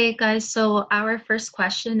 Okay, guys, so our first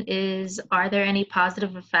question is, are there any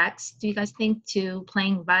positive effects, do you guys think, to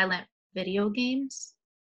playing violent video games?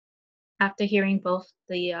 After hearing both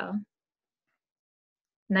the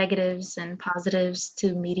negatives and positives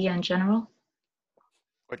to media in general?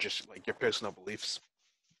 Or just like your personal beliefs.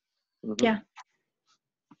 Mhm. Yeah.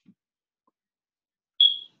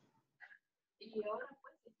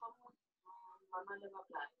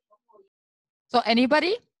 So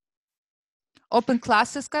anybody? Open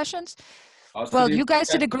class discussions? Well, you guys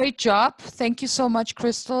did a great job. Thank you so much,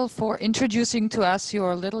 Crystal, for introducing to us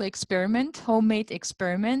your little experiment, homemade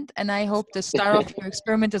experiment. And I hope the star of your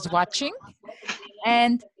experiment is watching.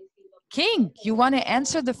 And King, you want to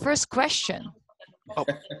answer the first question? Oh,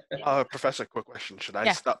 Professor, quick question. Should I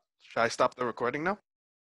Yeah. stop? Should I stop the recording now?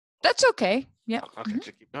 That's okay. Yeah. Oh, okay,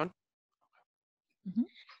 just keep going.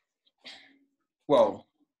 Well,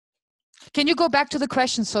 Can you go back to the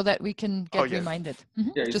question so that we can get yeah. reminded?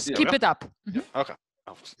 Yeah, Just yeah. keep it up. Yeah, okay.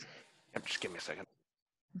 Oh, just give me a second.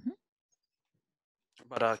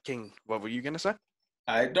 But King, what were you gonna say?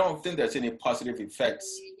 I don't think there's any positive effects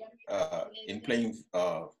in playing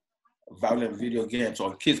violent video games,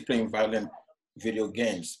 or kids playing violent video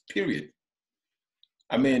games, period.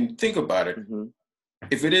 I mean, think about it. Mhm.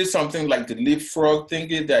 If it is something like the leapfrog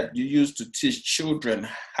thingy that you use to teach children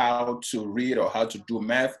how to read or how to do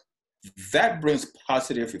math, that brings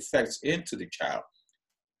positive effects into the child.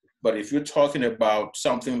 But if you're talking about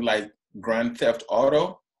something like Grand Theft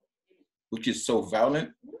Auto, which is so violent,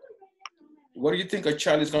 what do you think a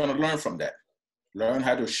child is going to learn from that? Learn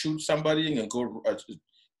how to shoot somebody and go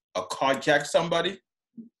carjack somebody?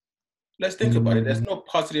 Let's think about it. There's no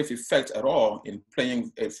positive effect at all in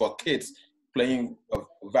playing for kids playing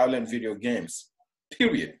violent video games,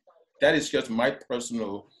 period. That is just my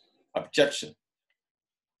personal objection.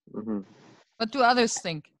 Mhm. What do others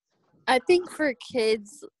think? I think for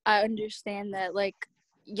kids, I understand that like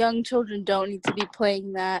young children don't need to be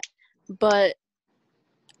playing that, but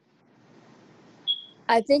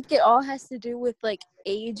I think it all has to do with like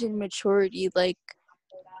age and maturity. Like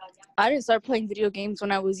I didn't start playing video games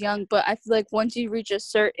when I was young, but I feel like once you reach a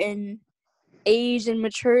certain age and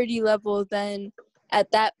maturity level, then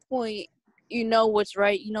at that point, you know what's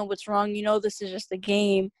right, you know what's wrong, you know this is just a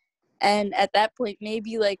game. And at that point,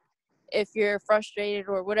 maybe like if you're frustrated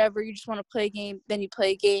or whatever, you just want to play a game, then you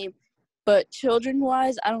play a game. But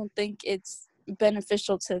children-wise, I don't think it's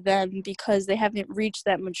beneficial to them because they haven't reached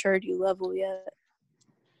that maturity level yet.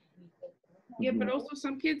 Yeah, but also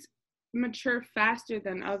some kids mature faster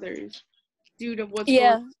than others due to what's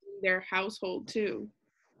Yeah. going on in their household too.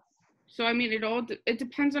 So I mean, it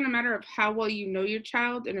depends on a matter of how well you know your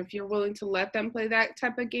child, and if you're willing to let them play that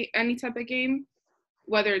type of game, any type of game,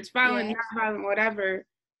 whether it's violent, Yeah. not violent, whatever.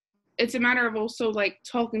 It's a matter of also like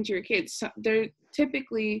talking to your kids. So they're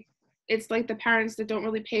typically, it's like the parents that don't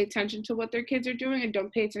really pay attention to what their kids are doing and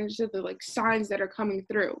don't pay attention to the like signs that are coming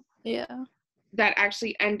through Yeah. that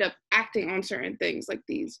actually end up acting on certain things like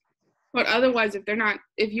these. But otherwise,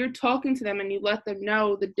 if you're talking to them and you let them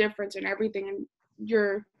know the difference and everything, and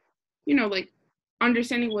you're, like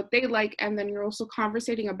understanding what they like, and then you're also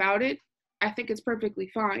conversating about it, I think it's perfectly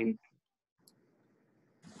fine.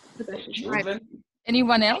 But that's just my Children?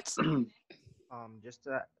 Anyone else? Just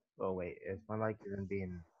to, oh wait, is my mic isn't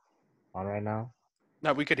being on right now?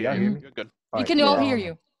 No, we could Y'all hear hear you. me? You're good. We Alright, can all yeah, hear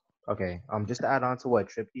you. Okay, just to add on to what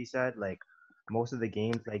Tripty said, like most of the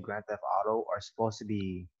games like Grand Theft Auto are supposed to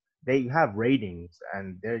be they have ratings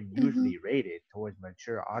and they're Mm-hmm. usually rated towards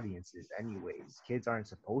mature audiences anyways. Kids aren't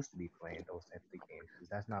supposed to be playing those types of games because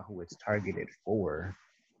that's not who it's targeted for.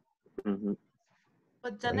 Hmm.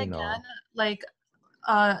 But So, then you again, know, like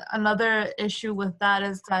another issue with that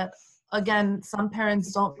is that again, some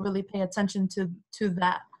parents don't really pay attention to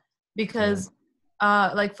that because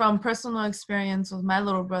like from personal experience with my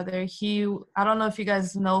little brother, I don't know if you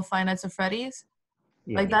guys know Five Nights at Freddy's.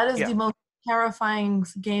 yeah. Like that is Yeah. the most terrifying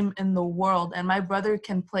game in the world, and my brother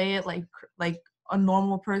can play it like a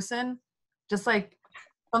normal person. Just like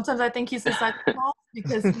sometimes I think he's a psychopath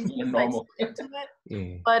because he's just like Normal. into it.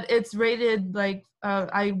 Yeah. But it's rated like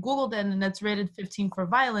I googled it and it's rated 15 for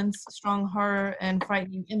violence, strong horror, and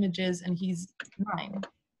frightening images, and he's 9.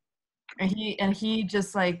 And he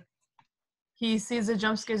just like he sees the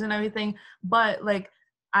jump scares and everything. But like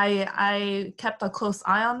I kept a close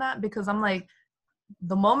eye on that because I'm like,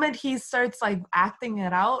 the moment he starts like acting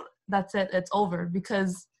it out, that's it, it's over.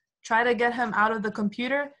 Because try to get him out of the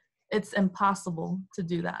computer, it's impossible to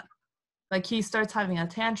do that. Like he starts having a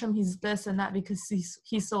tantrum, he's this and that because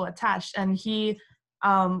he's so attached. And he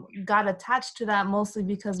got attached to that mostly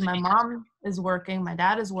because my mom is working, my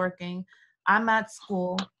dad is working, I'm at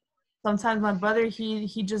school. Sometimes my brother,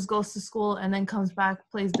 he just goes to school and then comes back,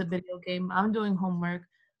 plays the video game. I'm doing homework.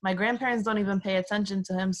 My grandparents don't even pay attention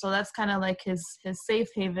to him, so that's kind of like his safe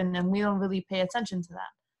haven, and we don't really pay attention to that.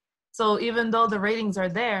 So even though the ratings are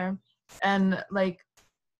there, and like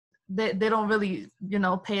they don't really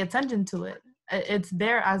pay attention to it, it's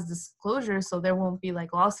there as disclosure, so there won't be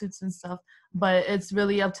like lawsuits and stuff. But it's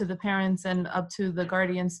really up to the parents and up to the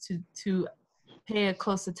guardians to pay a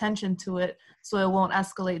close attention to it, so it won't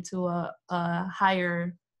escalate to a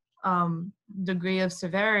higher degree of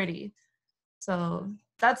severity. So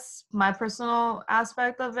that's my personal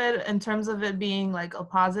aspect of it. In terms of it being like a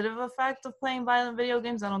positive effect of playing violent video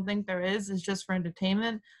games, I don't think there is. It's just for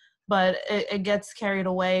entertainment, but it gets carried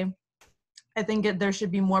away. I think there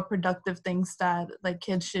should be more productive things that like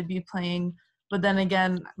kids should be playing. But then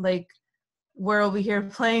again, like we're over here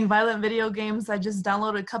playing violent video games. I just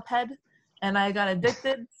downloaded Cuphead and I got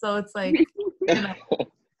addicted. So it's like, you know.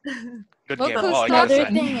 Good Well, game. Chris, Oh, I gotta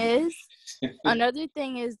Another say.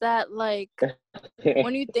 thing is that like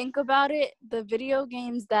when you think about it, the video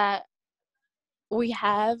games that we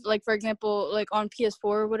have, like for example, like on PS4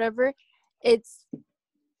 or whatever, it's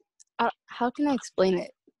how can I explain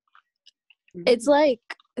it? It's like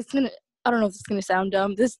I don't know if it's gonna sound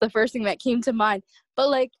dumb. This is the first thing that came to mind. But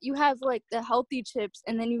like you have like the healthy chips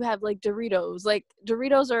and then you have like Doritos. Like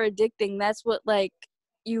Doritos are addicting. That's what like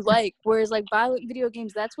you like. Whereas like violent video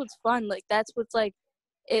games, that's what's fun. Like that's what's like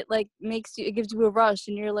it like it gives you a rush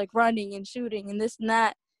and you're like running and shooting and this and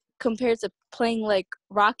that, compared to playing like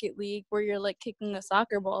Rocket League where you're like kicking a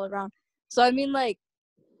soccer ball around. So I mean like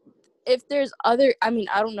if there's I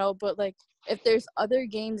don't know, but like if there's other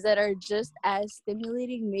games that are just as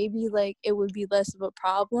stimulating, maybe like it would be less of a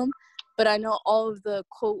problem. But I know all of the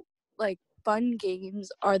quote like fun games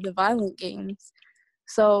are the violent games.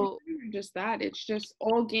 So It's not just that, it's just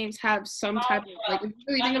all games have some type of like, if you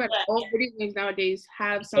really think about it, all video games nowadays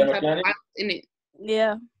have some type of violence in it.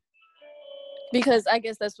 yeah, because I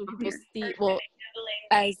guess that's what people see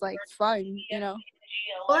as like fun, you know.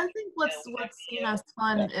 Well, I think what's seen as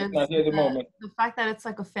fun is the fact that it's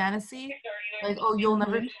like a fantasy. Like, oh, you'll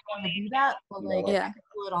never be able to do that, but like Yeah. I can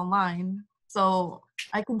do it online. So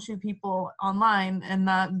I can shoot people online and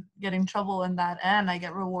not get in trouble in that, and I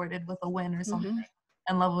get rewarded with a win or something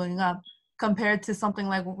and leveling up. Compared to something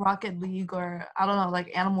like Rocket League or I don't know,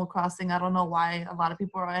 like Animal Crossing. I don't know why a lot of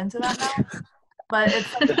people are into that now, but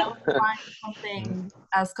it's like I would find something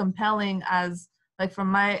as compelling as, like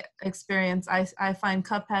from my experience, I find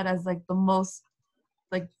Cuphead as like the most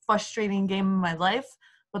like frustrating game in my life.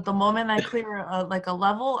 But the moment I clear a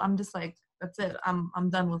level, I'm just like, that's it. I'm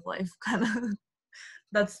done with life. Kind of.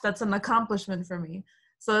 That's an accomplishment for me.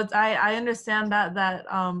 So I understand that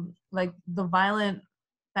like the violent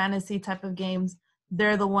fantasy type of games,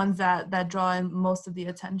 they're the ones that draw in most of the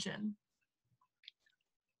attention.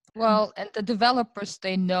 Well, and the developers,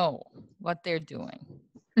 they know what they're doing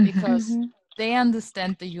because they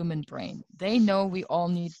understand the human brain. They know we all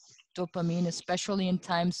need dopamine, especially in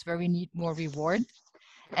times where we need more reward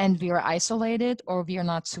and we are isolated or we are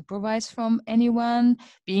not supervised from anyone,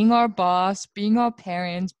 being our boss, being our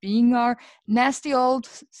parents, being our nasty old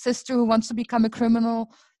sister who wants to become a criminal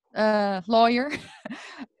lawyer.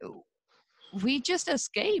 We just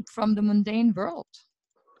escape from the mundane world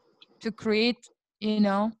to create,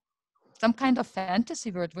 some kind of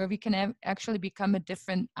fantasy world where we can actually become a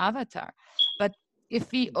different avatar. But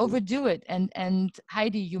if we overdo it, and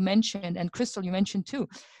Heidi, you mentioned, and Crystal, you mentioned too,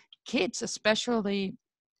 kids especially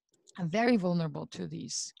are very vulnerable to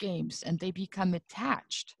these games, and they become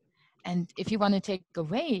attached. And if you want to take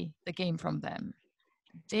away the game from them,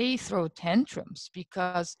 they throw tantrums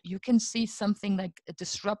because you can see something like a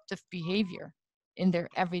disruptive behavior in their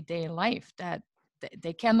everyday life that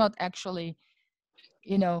they cannot actually,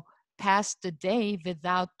 pass the day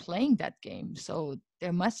without playing that game. So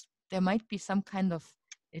there might be some kind of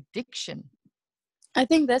addiction. I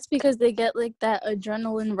think that's because they get like that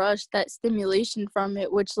adrenaline rush, that stimulation from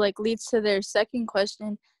it, which like leads to their second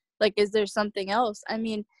question, like, is there something else? I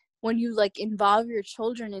mean, when you like involve your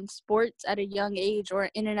children in sports at a young age or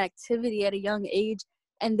in an activity at a young age,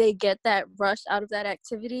 and they get that rush out of that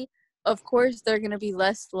activity, of course they're going to be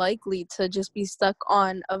less likely to just be stuck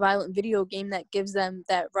on a violent video game that gives them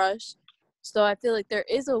that rush. So I feel like there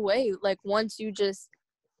is a way, like once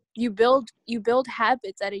you build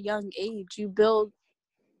habits at a young age, you build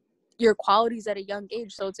your qualities at a young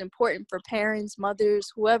age. So it's important for parents,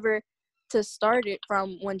 mothers, whoever, to start it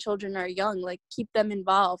from when children are young. Like, keep them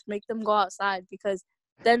involved, make them go outside, because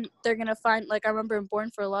then they're gonna find, like, I remember in Born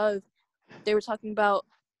for Love, they were talking about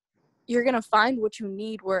you're gonna find what you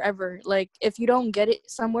need wherever. Like, if you don't get it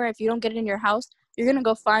somewhere, if you don't get it in your house, you're gonna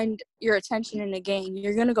go find your attention in a game.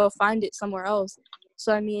 You're gonna go find it somewhere else.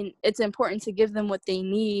 So I mean, it's important to give them what they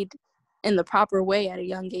need in the proper way at a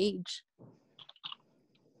young age.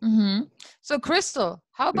 Mm-hmm. So Crystal,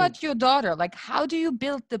 how about your daughter? Like, how do you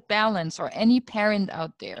build the balance, or any parent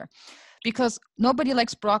out there? Because nobody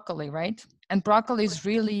likes broccoli, right? And broccoli is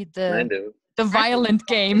really I the do. violent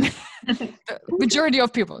game. The majority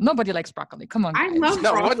of people, nobody likes broccoli. Come on, I guys. love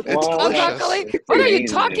No, what? broccoli. It's Well, Love delicious. broccoli? It's What are you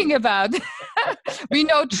amazing. talking about? We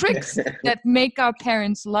know tricks that make our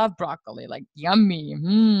parents love broccoli, like yummy.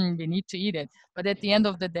 We need to eat it. But at the end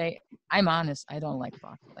of the day, I'm honest, I don't like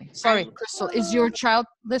broccoli. Sorry, Crystal, is your child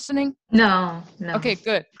listening? No. Okay,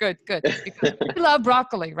 good. Because we love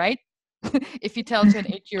broccoli, right? If you tell to an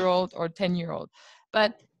 8-year-old or 10-year-old.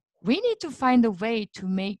 But we need to find a way to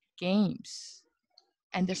make games,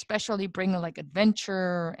 and especially bring like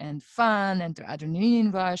adventure and fun and the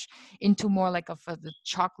adrenaline rush into more like the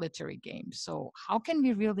chocolatey games. So how can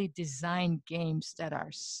we really design games that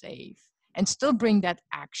are safe and still bring that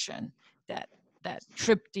action, that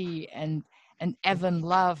Tripty and Evan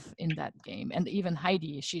love in that game? And even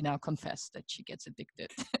Heidi, she now confessed that she gets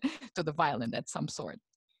addicted to the violin at some sort.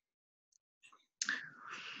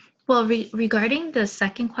 Well, regarding the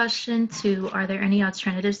second question to, are there any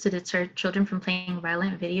alternatives to deter children from playing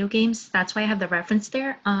violent video games? That's why I have the reference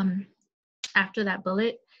there after that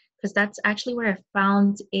bullet, because that's actually where I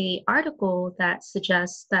found a article that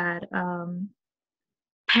suggests that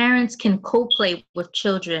parents can co-play with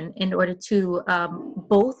children in order to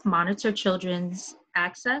both monitor children's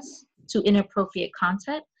access to inappropriate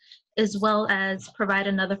content, as well as provide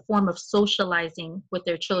another form of socializing with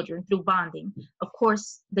their children through bonding. Of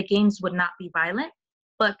course, the games would not be violent,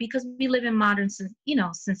 but because we live in modern,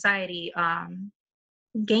 society,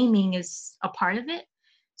 gaming is a part of it.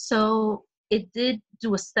 So it did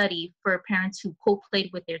do a study for parents who co-played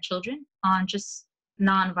with their children on just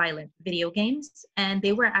non-violent video games, and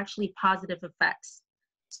they were actually positive effects.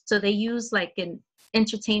 So they use like an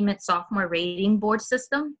entertainment sophomore rating board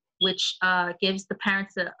system, which gives the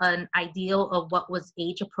parents an ideal of what was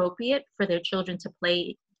age appropriate for their children to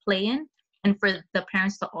play in, and for the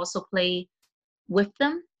parents to also play with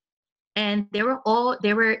them. And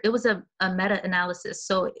it was a meta-analysis.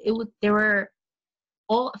 So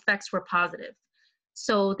all effects were positive.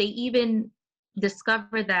 So they even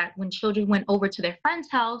discovered that when children went over to their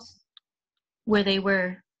friend's house, where they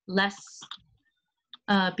were less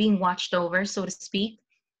being watched over, so to speak,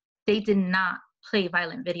 they did not play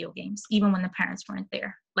violent video games, even when the parents weren't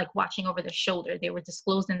there, like watching over their shoulder. They were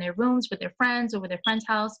disclosed in their rooms with their friends over their friend's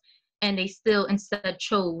house, and they still instead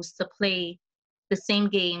chose to play the same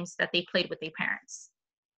games that they played with their parents.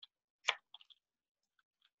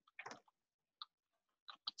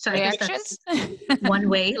 So I guess Reactions? that's one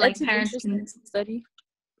way, like That's an parents interesting can study.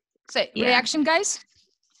 Say, Yeah. reaction, guys?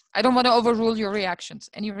 I don't want to overrule your reactions.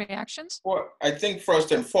 Any reactions? Well, I think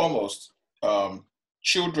first and foremost,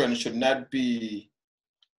 children should not be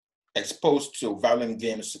exposed to violent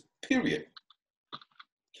games, period.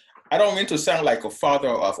 I don't mean to sound like a father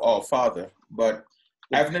of all father, but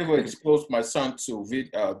I've never exposed my son to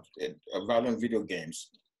violent video games.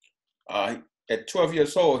 At 12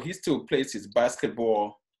 years old, he still plays his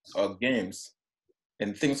basketball games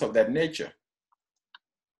and things of that nature.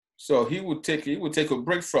 So he would take a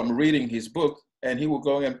break from reading his book, and he would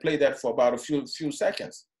go and play that for about a few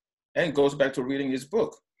seconds, and goes back to reading his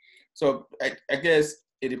book. So I guess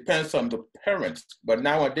it depends on the parents. But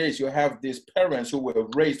nowadays, you have these parents who were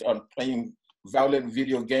raised on playing violent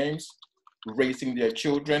video games, raising their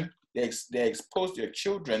children. They expose their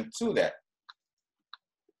children to that.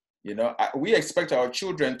 You know, we expect our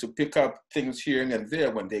children to pick up things here and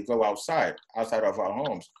there when they go outside of our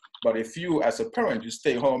homes. But if you, as a parent, you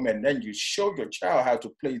stay home and then you show your child how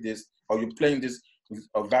to play this, or you're playing this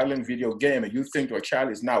a violent video game, and you think your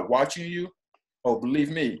child is not watching you, oh,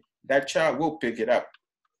 believe me, that child will pick it up.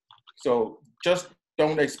 So just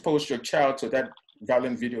don't expose your child to that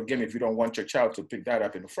violent video game if you don't want your child to pick that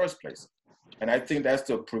up in the first place. And I think that's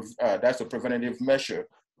the preventative measure.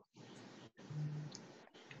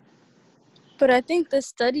 But I think the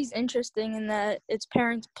study's interesting in that it's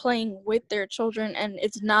parents playing with their children and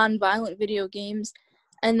it's non-violent video games.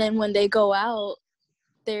 And then when they go out,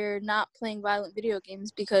 they're not playing violent video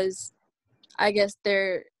games because I guess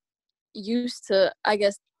they're used to,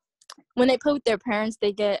 when they play with their parents,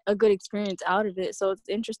 they get a good experience out of it. So it's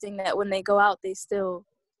interesting that when they go out, they still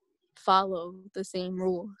follow the same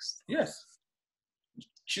rules. Yes.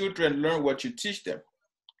 Children learn what you teach them.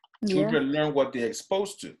 Yeah. Children learn what they're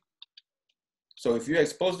exposed to. So if you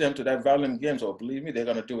expose them to that violent games, or believe me, they're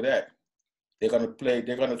going to do that. They're going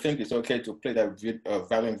to think it's okay to play that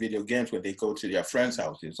violent video games when they go to their friends'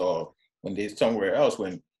 houses or when they're somewhere else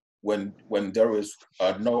when there is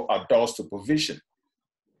no adult supervision.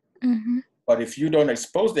 Mm-hmm. But if you don't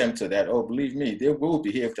expose them to that, oh, believe me, they will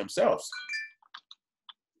behave themselves.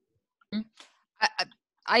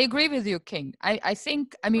 I agree with you, King. I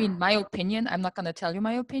think, my opinion, I'm not going to tell you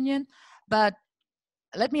my opinion, but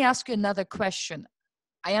let me ask you another question.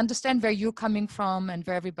 I understand where you're coming from and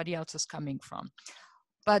where everybody else is coming from.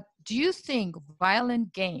 But do you think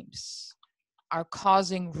violent games are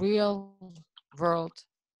causing real world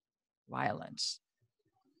violence?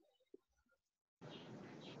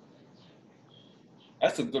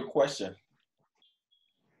 That's a good question.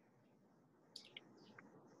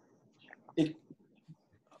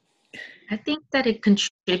 I think that it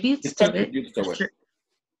contributes to it. Sure.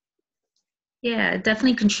 Yeah, it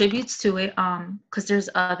definitely contributes to it because there's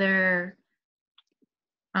other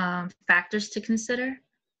factors to consider.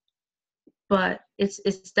 But it's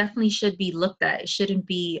definitely should be looked at. It shouldn't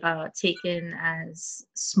be taken as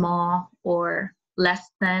small or less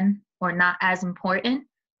than or not as important,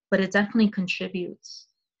 but it definitely contributes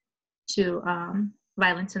to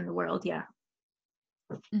violence in the world, yeah.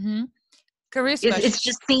 Mm-hmm. It's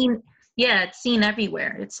just seen, yeah, it's seen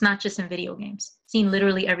everywhere. It's not just in video games. It's seen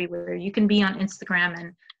literally everywhere. You can be on Instagram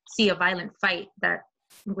and see a violent fight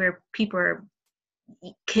where people are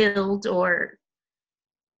killed or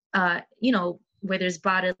where there's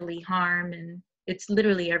bodily harm, and it's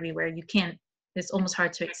literally everywhere. It's almost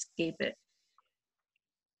hard to escape it.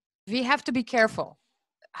 We have to be careful.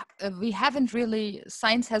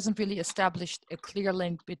 Science hasn't really established a clear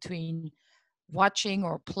link between watching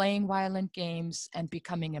or playing violent games and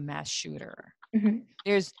becoming a mass shooter. Mm-hmm.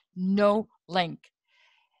 There's no link.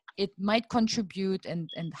 It might contribute and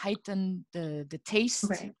heighten the taste,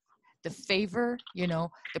 right, the favor,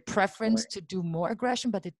 the preference to do more aggression,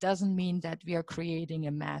 but it doesn't mean that we are creating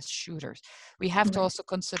a mass shooter. We have to also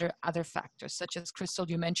consider other factors, such as, Crystal,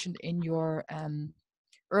 you mentioned in your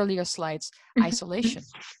earlier slides, isolation.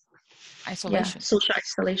 Yeah, social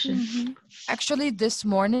isolation. Mm-hmm. Actually, this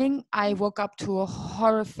morning, I woke up to a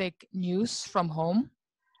horrific news from home.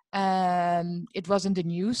 It was in the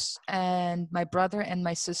news, and my brother and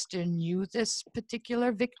my sister knew this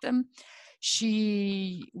particular victim.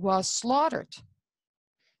 She was slaughtered.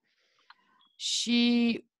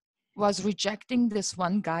 She was rejecting this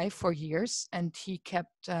one guy for years, and he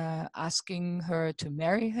kept asking her to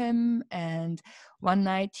marry him. And one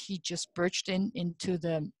night he just burst into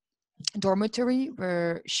the dormitory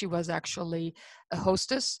where she was actually a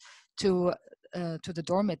hostess to the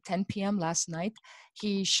dorm at 10 p.m. last night.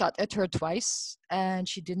 He shot at her twice and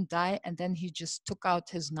she didn't die. And then he just took out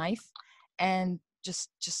his knife and just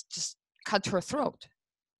cut her throat.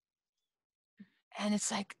 And it's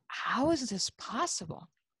like, how is this possible?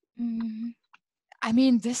 Mm-hmm.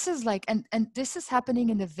 This is like, and this is happening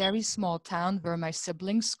in a very small town where my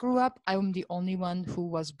siblings grew up. I'm the only one who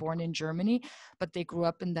was born in Germany, but they grew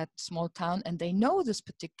up in that small town and they know this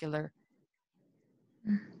particular,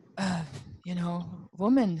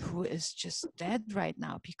 woman who is just dead right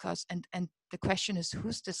now because, and the question is,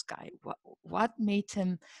 who's this guy? What made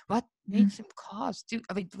him cause?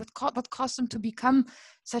 What caused him to become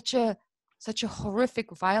such a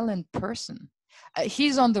horrific, violent person?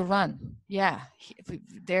 He's on the run. Yeah,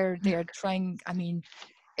 they're trying.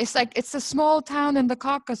 it's like, it's a small town in the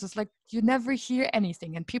Caucasus. Like you never hear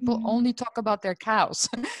anything and people only talk about their cows.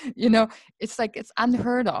 You know, it's like, it's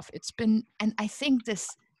unheard of. It's been, and I think this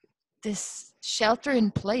shelter in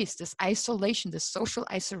place, this isolation, this social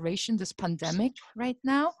isolation, this pandemic right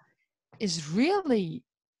now is really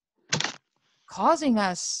causing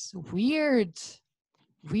us weird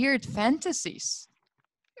fantasies.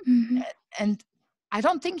 And I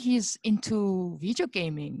don't think he's into video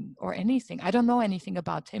gaming or anything. I don't know anything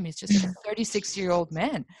about him. He's just a 36-year-old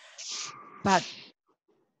man. But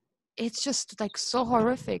it's just like so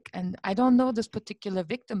horrific. And I don't know this particular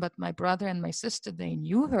victim, but my brother and my sister, they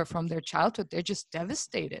knew her from their childhood. They're just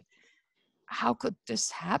devastated. How could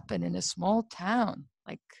this happen in a small town?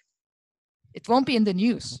 Like, it won't be in the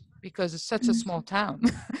news because it's such a small town.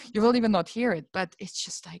 You will even not hear it. But it's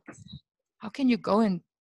just like, how can you go and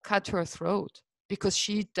cut her throat because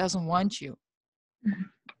she doesn't want you?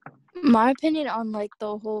 My opinion on like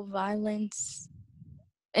the whole violence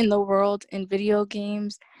in the world in video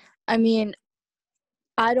games, I mean,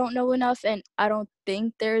 I don't know enough, and I don't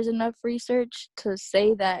think there's enough research to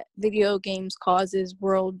say that video games causes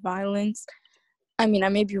world violence. I mean, I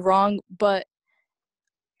may be wrong, but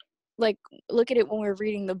like, look at it when we're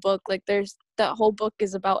reading the book. Like, there's, that whole book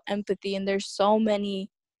is about empathy, and there's so many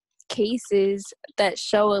cases that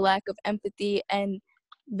show a lack of empathy, and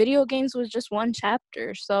video games was just one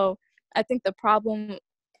chapter. So I think the problem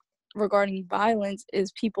regarding violence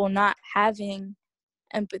is people not having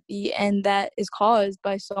empathy, and that is caused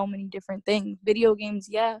by so many different things. Video games,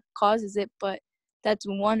 yeah, causes it, but that's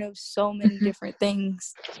one of so many different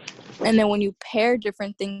things. And then when you pair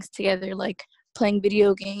different things together, like playing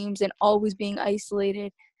video games and always being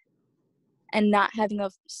isolated and not having a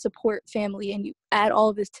support family, and you add all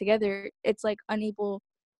of this together, it's like unable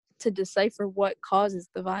to decipher what causes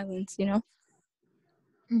the violence, you know?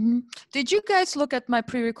 Did you guys look at my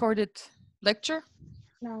pre-recorded lecture?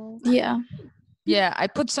 No. Yeah. Yeah, I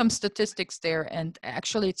put some statistics there, and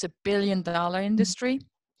actually it's $1 billion industry.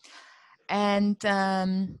 And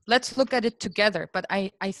let's look at it together. But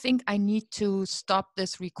I think I need to stop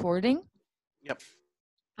this recording. Yep.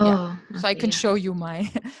 Yeah, so I can show you my,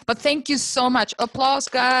 but thank you so much. Applause,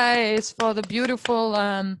 guys, for the beautiful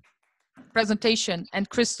presentation. And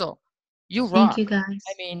Crystal, you rock. Thank you, guys.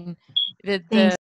 I mean, the Thanks.